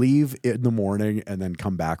 Leave in the morning and then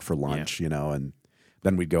come back for lunch, and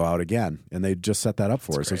then we'd go out again. And they just set that up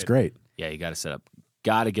for us. It's great. Yeah, you got to set up.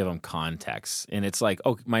 Got to give them context. And it's like,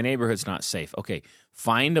 oh, my neighborhood's not safe. Okay,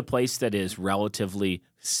 find a place that is relatively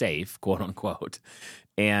safe, quote unquote,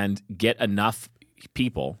 and get enough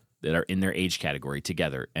people that are in their age category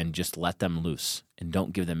together and just let them loose and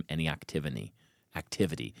don't give them any activity.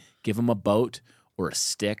 Give them a boat or a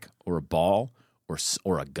stick or a ball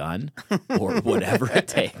or a gun or whatever it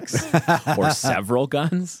takes or several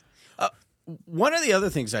guns. One of the other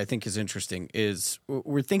things I think is interesting is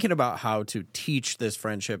we're thinking about how to teach this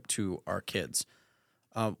friendship to our kids.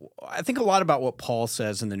 I think a lot about what Paul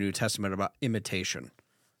says in the New Testament about imitation.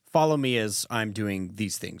 Follow me as I'm doing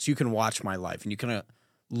these things. You can watch my life and you can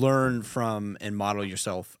learn from and model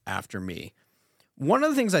yourself after me. One of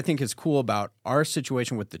the things I think is cool about our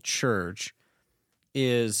situation with the church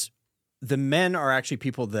is the men are actually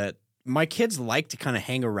people that my kids like to kind of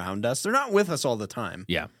hang around us. They're not with us all the time.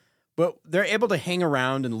 Yeah. But they're able to hang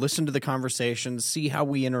around and listen to the conversations, see how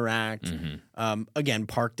we interact. Again,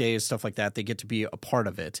 park days, stuff like that. They get to be a part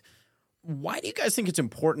of it. Why do you guys think it's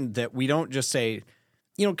important that we don't just say,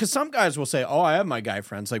 because some guys will say, oh, I have my guy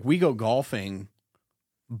friends. Like we go golfing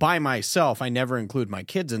by myself. I never include my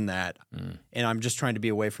kids in that. And I'm just trying to be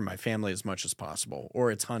away from my family as much as possible.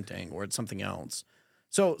 Or it's hunting or it's something else.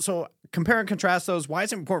 So compare and contrast those. Why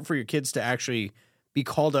is it important for your kids to actually be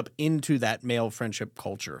called up into that male friendship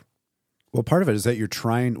culture? Well, part of it is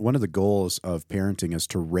that one of the goals of parenting is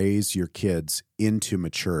to raise your kids into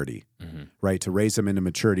maturity, right? To raise them into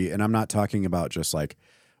maturity. And I'm not talking about just like,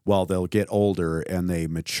 well, they'll get older and they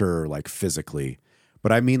mature like physically.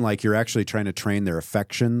 But I mean like you're actually trying to train their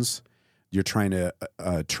affections. You're trying to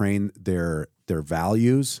train their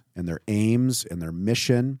values and their aims and their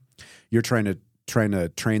mission. You're trying to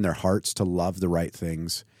train their hearts to love the right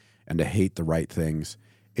things and to hate the right things.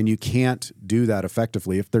 And you can't do that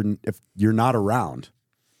effectively if you're not around.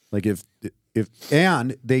 Like if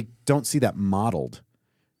and they don't see that modeled,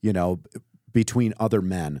 between other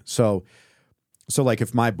men. So like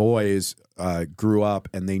if my boys grew up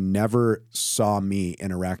and they never saw me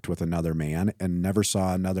interact with another man and never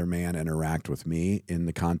saw another man interact with me in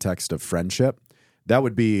the context of friendship, that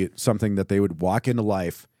would be something that they would walk into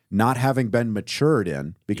life not having been matured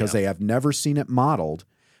in because they have never seen it modeled.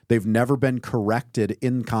 They've never been corrected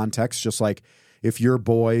in context, just like if your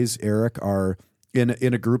boys, Eric, are in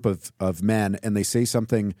a group of men and they say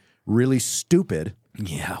something really stupid,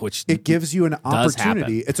 Yeah, which it gives you an does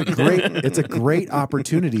opportunity. happen. It's a great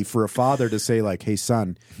opportunity for a father to say like, "Hey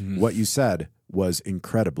son, what you said was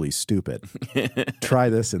incredibly stupid. Try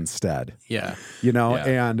this instead. Yeah. You know,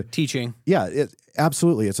 Yeah. and Teaching. yeah,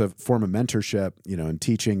 absolutely. It's a form of mentorship, you know, and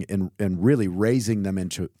teaching and really raising them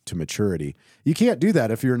into maturity. You can't do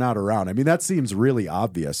that if you're not around. I mean, that seems really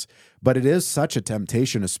obvious, but it is such a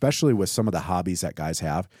temptation, especially with some of the hobbies that guys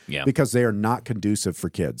have, because they are not conducive for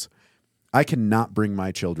kids. I cannot bring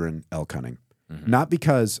my children elk hunting. Not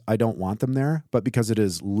because I don't want them there, but because it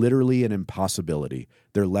is literally an impossibility.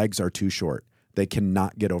 Their legs are too short. They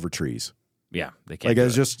cannot get over trees. Yeah, they can't.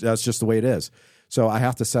 Like that's just the way it is. So I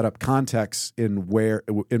have to set up contexts in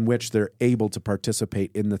which they're able to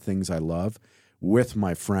participate in the things I love with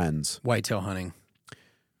my friends. Whitetail hunting.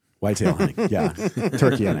 Whitetail hunting, yeah.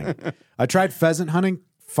 Turkey hunting. I tried pheasant hunting,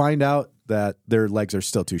 find out that their legs are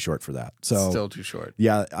still too short for that. So Still too short.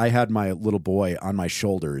 yeah, I had my little boy on my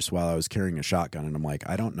shoulders while I was carrying a shotgun, and I'm like,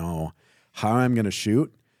 I don't know how I'm going to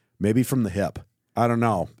shoot. Maybe from the hip. I don't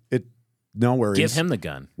know. No worries. Give him the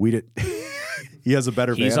gun. We did. He has a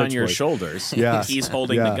better. He's on your point. shoulders. Yeah. He's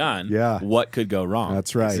holding Yeah. the gun. Yeah. What could go wrong?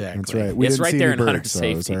 That's right. Exactly. That's right. We It's didn't right see there any in hunter birds, so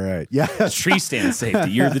it was safety. all right. Yeah. Tree stand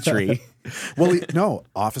safety. You're the tree. Well, no,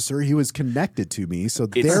 officer, he was connected to me, so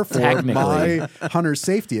It's therefore technically- my hunter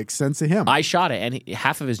safety extends to him. I shot it, and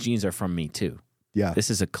half of his genes are from me too. Yeah. This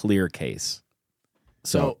is a clear case.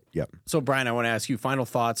 So, Yep. so Brian, I want to ask you final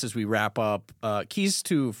thoughts as we wrap up. Keys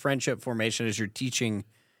to friendship formation as you're teaching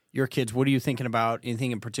your kids. What are you thinking about?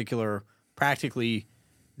 Anything in particular, practically,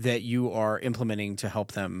 that you are implementing to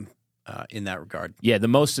help them in that regard? Yeah,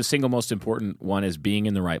 the single most important one is being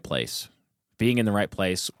in the right place. Being in the right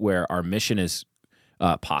place where our mission is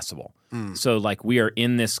possible. So, like, we are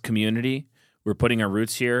in this community. We're putting our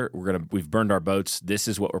roots here. We've burned our boats. This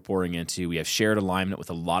is what we're pouring into. We have shared alignment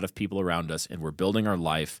with a lot of people around us, and we're building our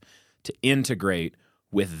life to integrate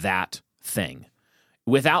with that thing.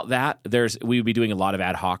 Without that, we would be doing a lot of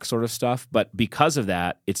ad hoc sort of stuff. But because of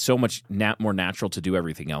that, it's so much more natural to do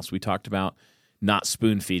everything else we talked about. Not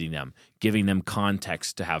spoon feeding them, giving them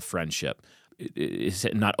context to have friendship,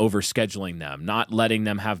 not overscheduling them, not letting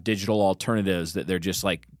them have digital alternatives that they're just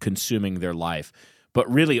like consuming their life. But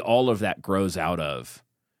really, all of that grows out of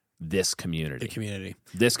this community. The community.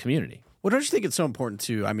 This community. Well, don't you think it's so important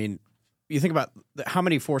too? I mean, you think about how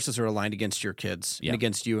many forces are aligned against your kids Yeah. and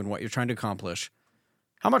against you and what you're trying to accomplish.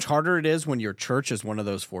 How much harder it is when your church is one of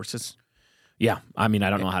those forces. Yeah, I mean, I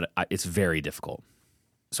don't know how to. It's very difficult.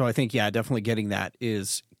 So I think, yeah, definitely getting that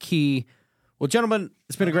is key. Well, gentlemen,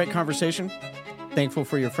 it's been a great conversation. Thankful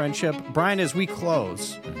for your friendship. Brian, as we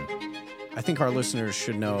close, I think our listeners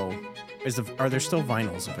should know, are there still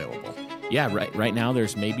vinyls available? Yeah, right now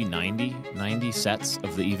there's maybe 90 sets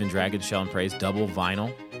of the Even Dragon Shell and Praise double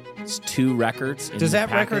vinyl. It's 2 records. Does the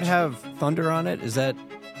that record package. have Thunder on it? Is that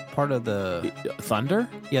part of the... Thunder?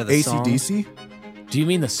 Yeah, the song? AC/DC? Do you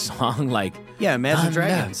mean the song like Yeah, Imagine Thunder.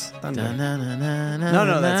 Dragons. Thunder.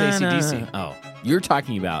 No, that's AC/DC. Oh, you're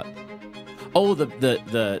talking about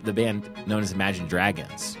the band known as Imagine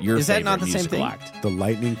Dragons. Your Is that favorite not the same musical thing? act. The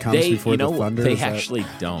lightning comes They, before you know, the thunder. they is that- actually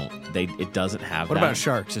don't. It doesn't have. What that. about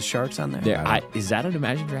Sharks? Is Sharks on there? Is that an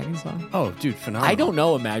Imagine Dragons song? Oh, dude, phenomenal. I don't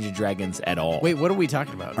know Imagine Dragons at all. Wait, what are we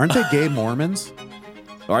talking about? Aren't they gay Mormons?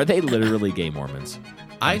 Are they literally gay Mormons?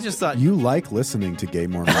 I just thought You like listening to gay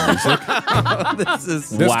Mormon music. this is...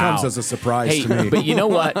 This Wow. comes as a surprise Hey, to me. but you know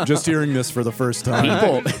what? Just hearing this for the first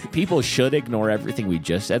time. People should ignore everything we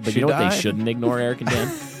just said, but She you know what died. they shouldn't ignore, Eric and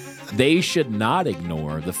Dan? They should not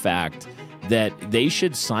ignore the fact that they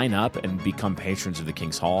should sign up and become patrons of the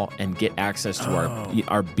King's Hall and get access to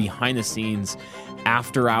our behind the scenes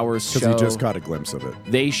after hours show. Because you just got a glimpse of it.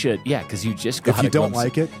 They should, yeah, because you just got If you a don't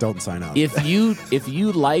glimpse. like it, don't sign up. If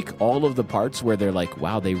you like all of the parts where they're like,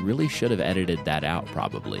 wow, they really should have edited that out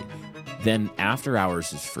probably, then After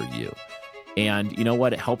Hours is for you. And you know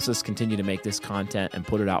what? It helps us continue to make this content and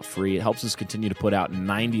put it out free. It helps us continue to put out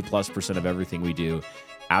 90+% of everything we do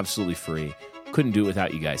absolutely free. Couldn't do it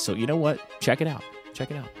without you guys. So you know what? Check it out.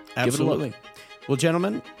 Check it out. Absolutely. Give it a look. Well,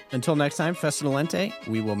 gentlemen, until next time, Festa Lente,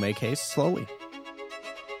 we will make haste slowly.